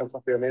nice and light and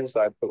fluffy on the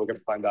inside, but we're going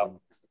to find out.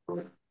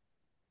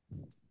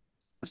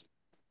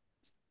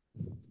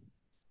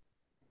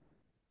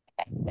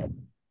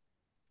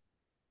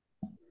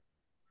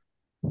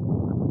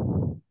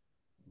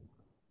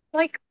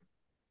 Like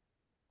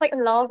like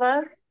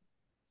lava.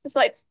 It's just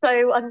like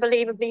so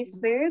unbelievably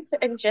smooth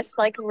and just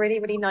like really,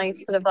 really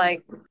nice sort of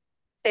like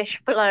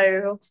fish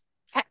flow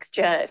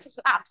texture. It's just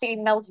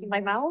absolutely melting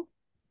my mouth.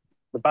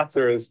 The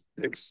batter is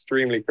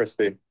extremely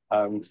crispy.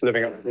 It's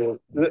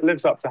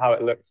lives up to how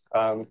it looks,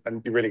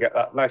 and you really get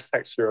that nice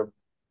texture of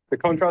the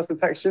contrast of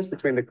textures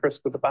between the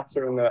crisp of the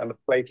batter and the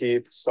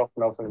flaky, soft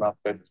melt in the mouth.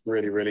 It's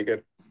really, really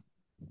good.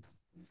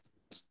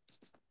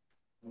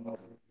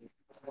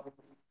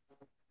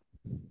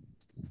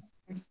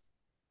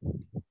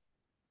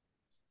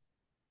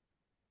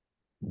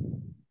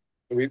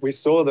 We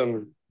saw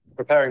them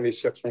preparing these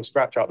chips from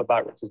scratch out the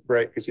back, which is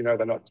great because you know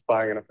they're not just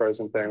buying in a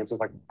frozen thing. It's just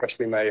like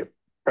freshly made,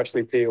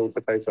 freshly peeled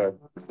potato.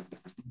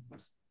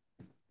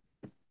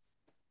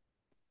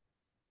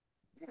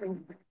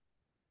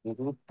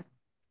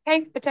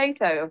 Okay,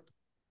 potato,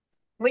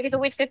 which is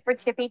always good for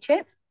chippy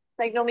chips.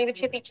 Like normally with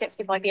chippy chips,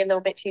 it might be a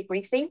little bit too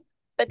greasy,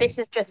 but this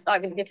is just, I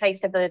mean, the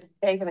taste of the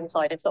potato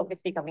inside, it's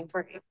obviously coming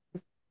through.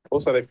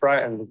 Also, they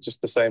fry it in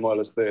just the same oil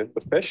as the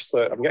fish,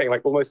 so I'm getting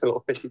like almost a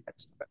little fishy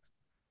texture.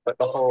 But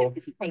the whole,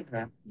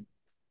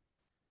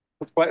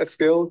 it's quite a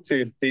skill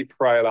to deep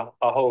fry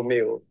a whole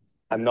meal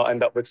and not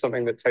end up with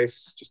something that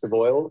tastes just of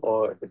oil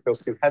or it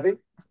feels too heavy.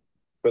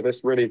 But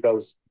this really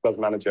does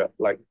manage it.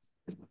 Like,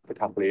 could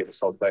happily eat a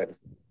salt plate.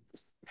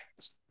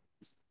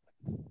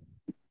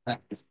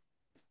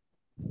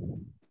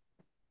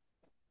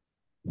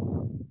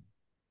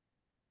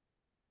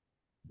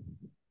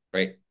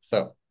 Great.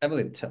 So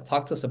Emily,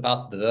 talk to us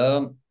about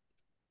the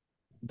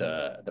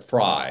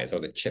fries or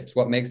the chips.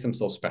 What makes them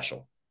so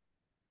special?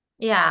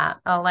 Yeah,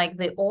 like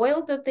the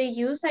oil that they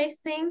use, I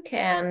think,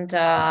 and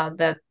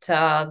that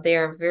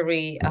they're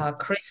very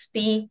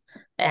crispy,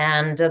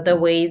 and the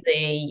way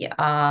they,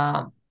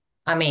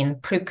 I mean,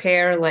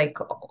 prepare like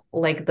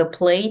the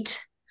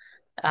plate,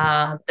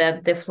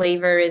 that the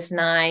flavor is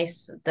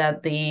nice,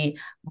 that the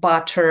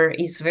butter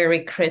is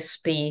very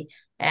crispy,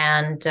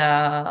 and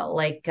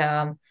like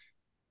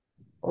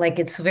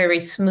it's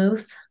very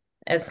smooth,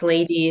 as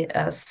Lady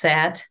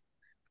said.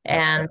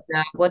 And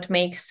what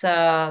makes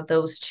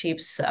those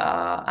chips,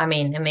 I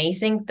mean,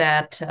 amazing,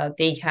 that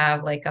they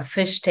have like a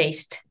fish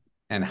taste.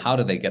 And how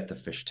do they get the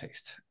fish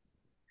taste?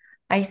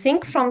 I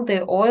think from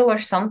the oil or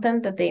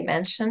something that they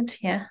mentioned.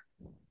 Yeah.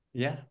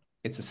 Yeah.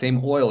 It's the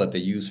same oil that they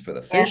use for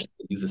the fish.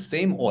 They use the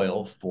same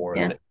oil for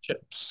the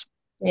chips.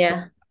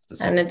 Yeah.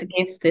 So and it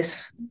gives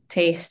this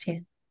taste. Yeah.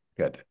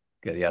 Good.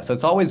 Good. Yeah. So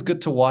it's always good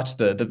to watch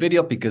the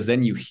video because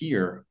then you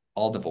hear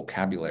all the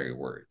vocabulary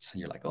words and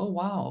you're like, oh,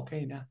 wow.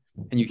 Okay. Yeah.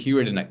 And you hear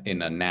it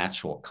in a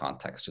natural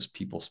context, just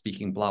people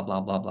speaking blah,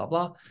 blah, blah, blah,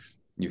 blah.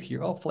 You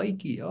hear, oh,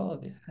 flaky. Oh,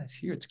 yeah, it's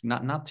here. It's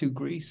not too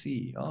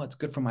greasy. Oh, it's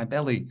good for my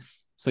belly.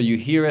 So you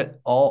hear it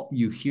all,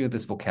 you hear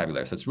this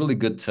vocabulary. So it's really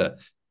good to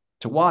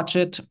watch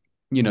it.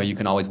 You know, you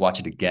can always watch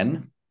it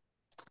again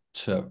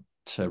to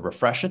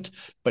refresh it.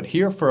 But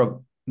here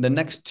for the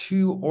next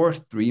 2 or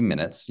 3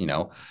 minutes, you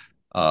know,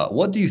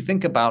 what do you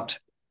think about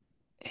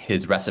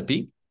his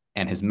recipe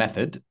and his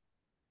method?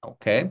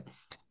 Okay.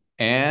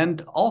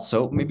 And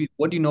also, maybe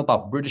what do you know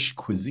about British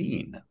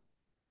cuisine?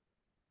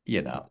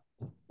 You know,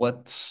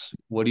 what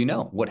do you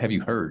know? What have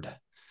you heard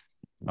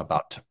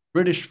about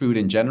British food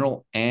in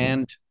general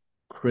and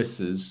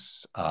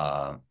Chris's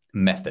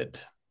method?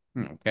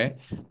 Okay.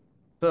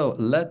 So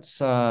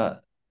let's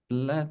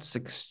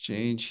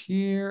exchange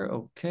here.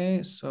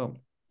 Okay. So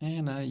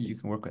Anna, you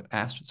can work with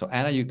Astrid. So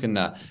Anna, you can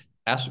Anna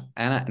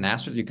and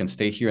Astrid, you can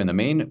stay here in the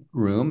main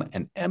room,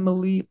 and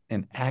Emily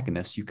and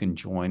Agnes, you can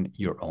join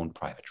your own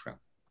private room.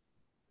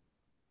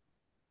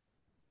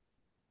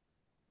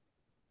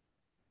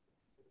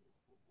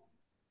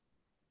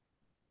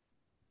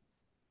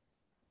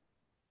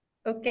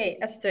 Okay,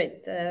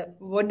 Astrid,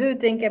 what do you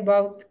think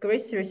about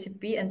Chris'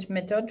 recipe and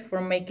method for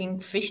making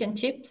fish and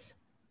chips?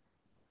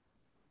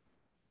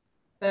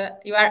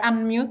 You are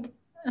unmute.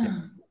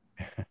 Yeah.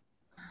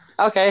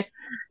 Okay.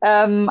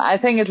 I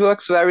think it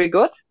works very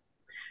good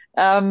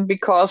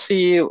because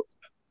he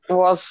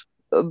was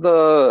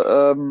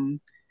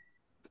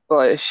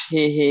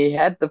he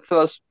had the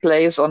first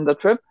place on the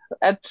trip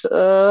at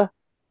the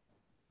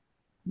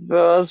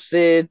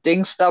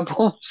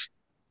Dingsterbums.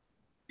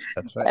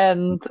 That's right.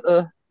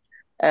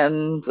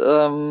 And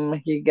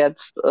he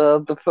gets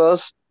the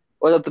first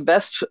or the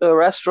best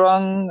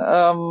restaurant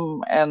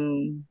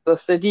in the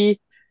city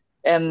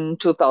in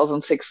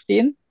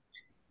 2016,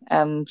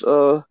 and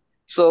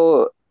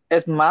so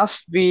it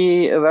must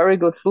be a very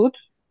good food.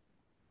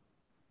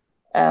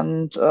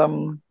 And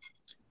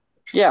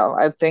yeah,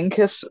 I think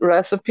his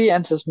recipe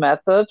and his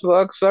method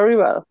works very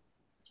well.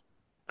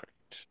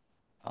 Great.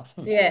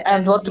 Awesome. Yeah.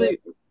 And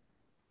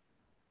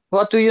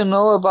what do you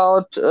know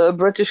about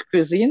British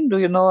cuisine? Do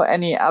you know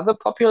any other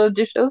popular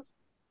dishes?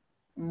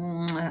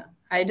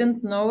 I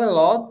don't know a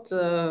lot.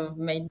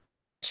 Maybe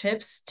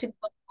chips to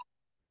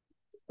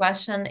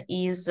question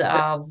is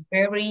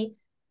very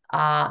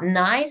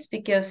nice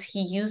because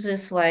he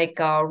uses like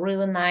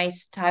really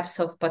nice types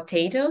of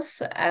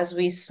potatoes, as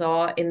we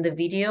saw in the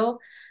video,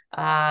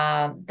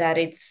 that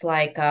it's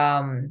like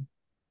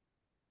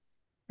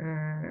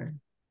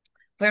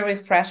very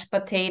fresh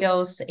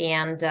potatoes,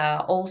 and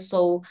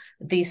also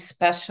this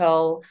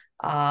special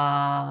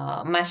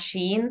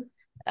machine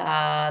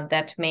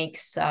that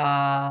makes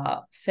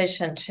fish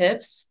and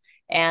chips,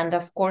 and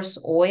of course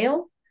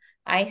oil.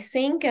 I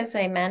think, as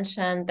I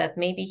mentioned, that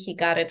maybe he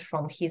got it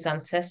from his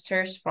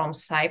ancestors from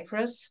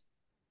Cyprus,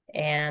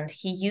 and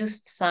he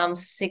used some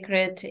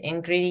secret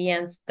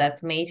ingredients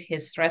that made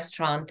his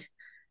restaurant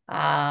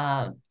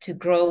to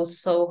grow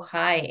so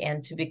high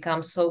and to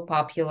become so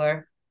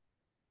popular.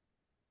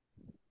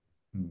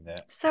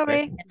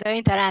 Sorry, the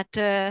internet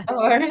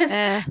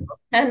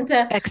and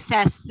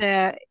access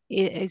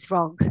is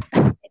wrong.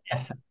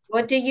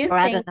 What do you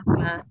think,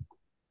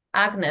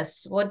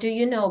 Agnes? What do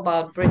you know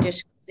about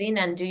British cuisine,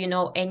 and do you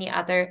know any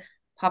other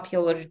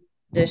popular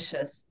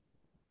dishes?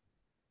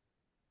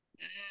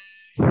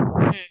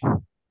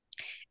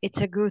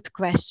 It's a good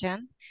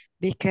question,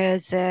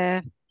 because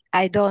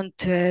I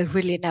don't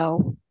really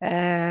know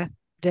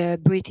the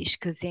British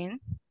cuisine,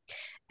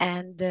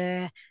 and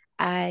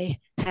I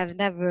have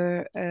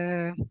never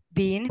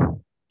been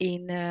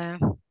in the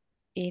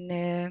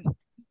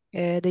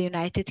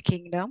United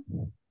Kingdom.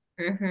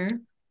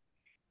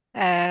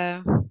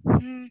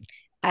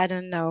 I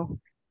don't know.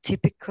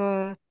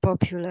 Typical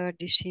popular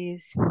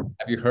dishes.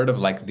 Have you heard of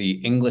like the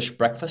English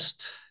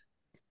breakfast?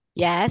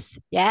 Yes,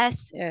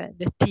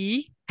 the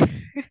tea,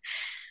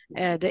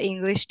 the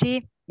English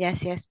tea.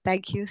 Yes,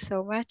 thank you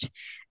so much.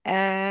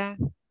 I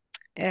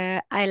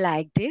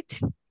liked it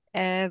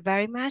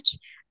very much.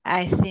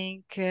 I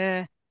think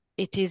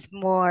it is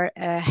more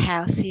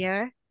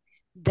healthier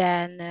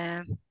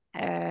than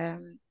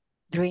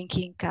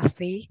drinking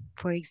coffee,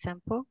 for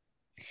example.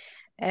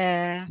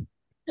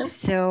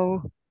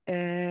 So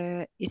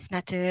it's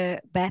not a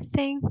bad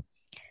thing.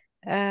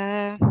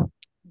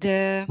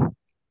 The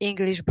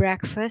English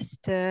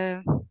breakfast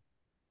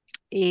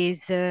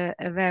is a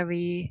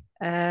very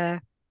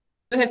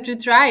you have to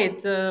try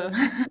it. Yeah.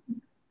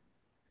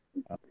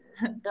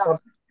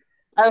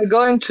 I was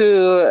going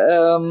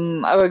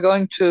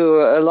to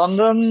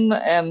London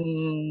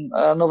in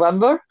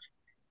November,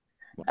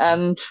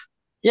 and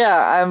yeah,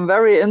 I'm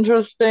very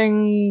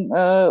interesting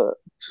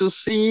to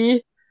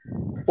see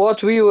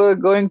what we are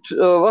going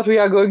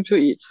to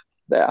eat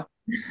there.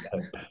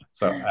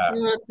 So,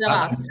 you will tell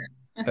us.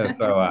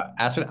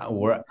 Astrid,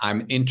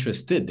 I'm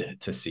interested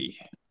to see.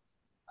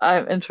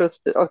 I'm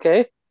interested.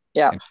 Okay.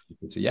 Yeah.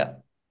 Yeah.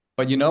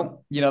 But you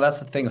know, that's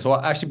the thing. So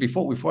actually,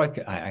 before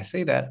I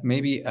say that,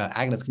 maybe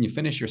Agnes, can you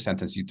finish your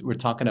sentence? We're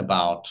talking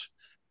about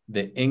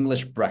the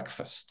English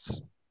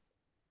breakfasts.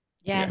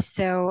 Yeah.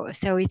 So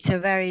it's a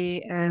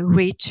very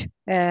rich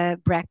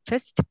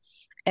breakfast,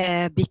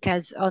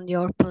 because on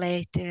your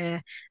plate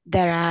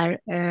there are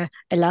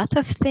a lot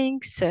of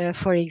things.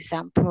 For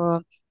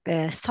example,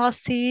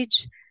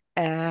 sausage,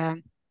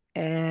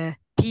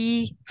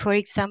 pea, for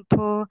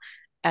example,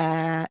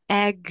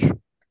 egg,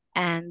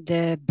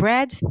 and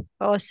bread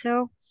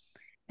also.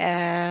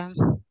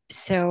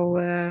 So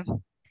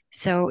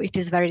it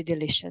is very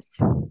delicious.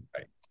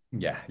 Right.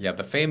 Yeah.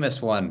 The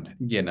famous one,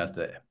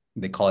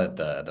 they call it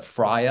the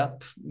fry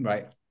up,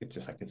 right? It's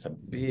just like it's a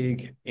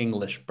big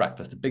English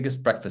breakfast, the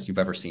biggest breakfast you've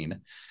ever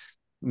seen,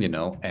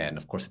 and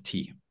of course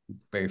tea,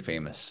 very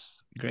famous.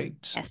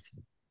 Great. Yes.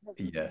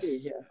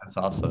 That's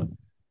awesome.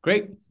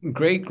 Great.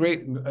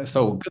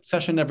 So good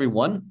session,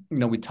 everyone.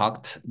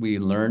 We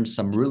learned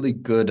some really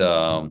good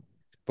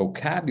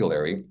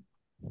vocabulary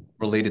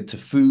related to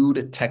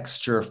food,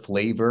 texture,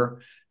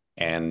 flavor,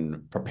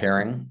 and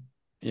preparation.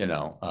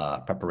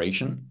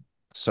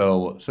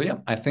 So yeah,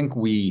 I think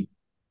we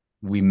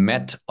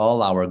met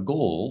all our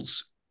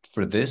goals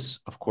for this.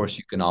 Of course,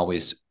 you can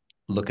always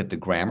look at the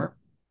grammar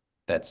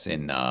that's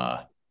in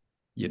on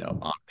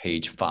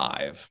page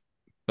 5,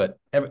 but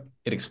it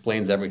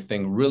explains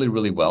everything really,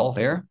 really well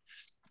there.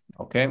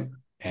 Okay,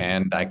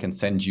 and I can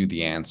send you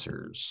the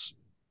answers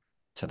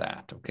to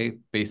that. Okay,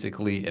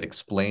 basically it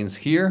explains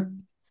here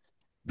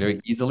very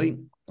easily.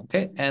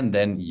 Okay, and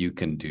then you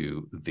can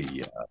do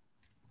the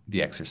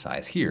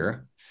exercise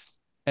here,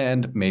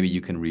 and maybe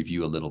you can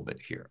review a little bit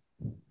here.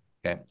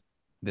 Okay,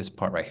 this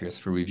part right here is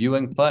for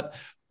reviewing, but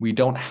we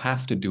don't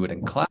have to do it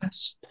in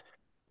class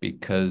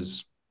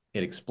because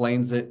it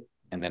explains it,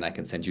 and then I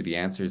can send you the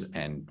answers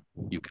and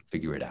you can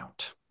figure it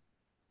out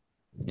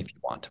if you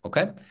want.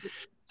 Okay,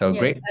 so yes,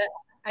 great.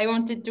 I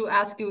wanted to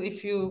ask you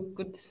if you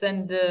could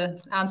send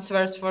the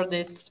answers for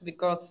this,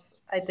 because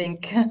I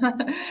think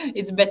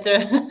it's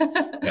better.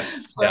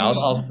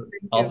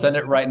 I'll send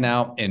it right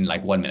now in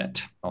like 1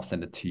 minute. I'll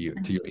send it to you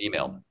to your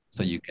email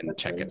so you can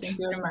check it. Thank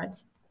you very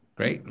much.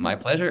 Great, my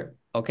pleasure.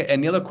 Okay,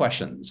 any other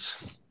questions?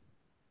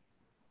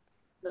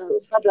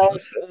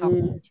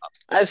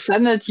 I've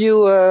sent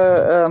you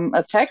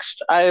a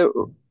text I've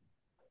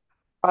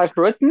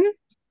written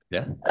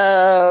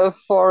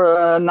for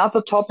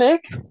another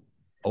topic,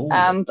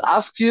 and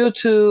ask you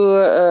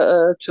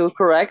to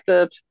correct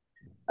it,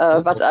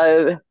 but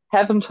I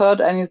haven't heard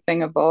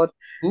anything about.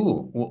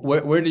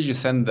 Where did you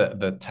send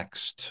the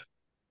text?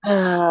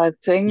 I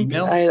think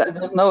I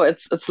don't know.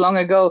 It's long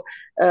ago.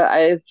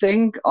 I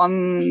think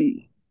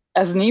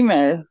as an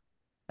email.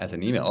 as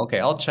an email. Okay,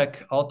 I'll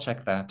check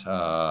that.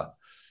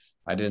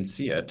 I didn't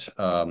see it.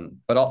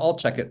 But I'll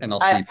check it and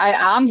I'll see.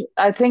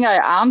 I think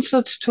I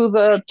answered to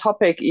the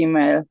topic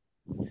email.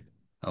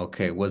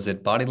 Okay, was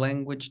it body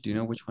language? Do you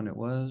know which one it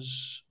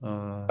was?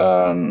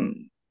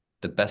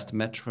 The best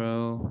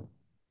metro.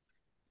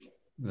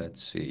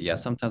 Let's see. Yeah,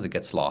 sometimes it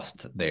gets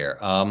lost there.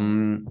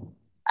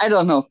 I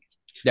don't know.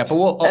 Yeah, but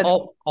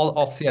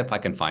I'll see if I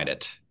can find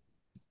it.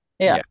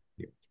 Yeah.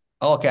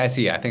 Oh, okay, I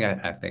see. I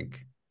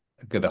think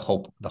the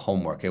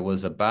homework. It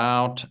was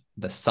about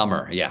the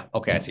summer. Yeah.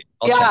 Okay, I see.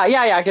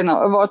 Yeah.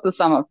 Genau. About the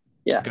summer.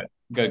 Yeah.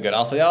 Good.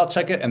 I'll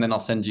check it and then I'll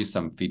send you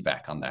some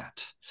feedback on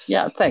that.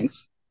 Yeah.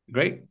 Thanks.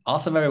 Great.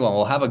 Awesome, everyone.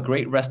 We'll have a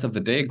great rest of the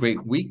day,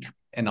 great week,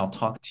 and I'll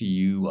talk to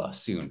you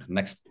soon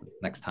next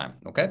time.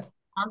 Okay.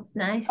 Sounds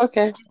nice.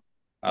 Okay.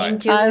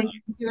 Thank you. Bye. Thank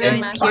you very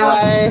much.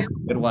 Bye.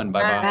 Good one.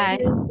 Bye.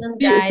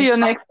 See you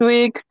next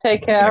week.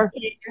 Take care.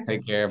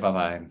 Take care.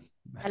 Bye.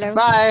 Hello.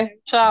 Bye.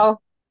 Ciao.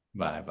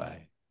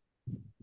 Bye.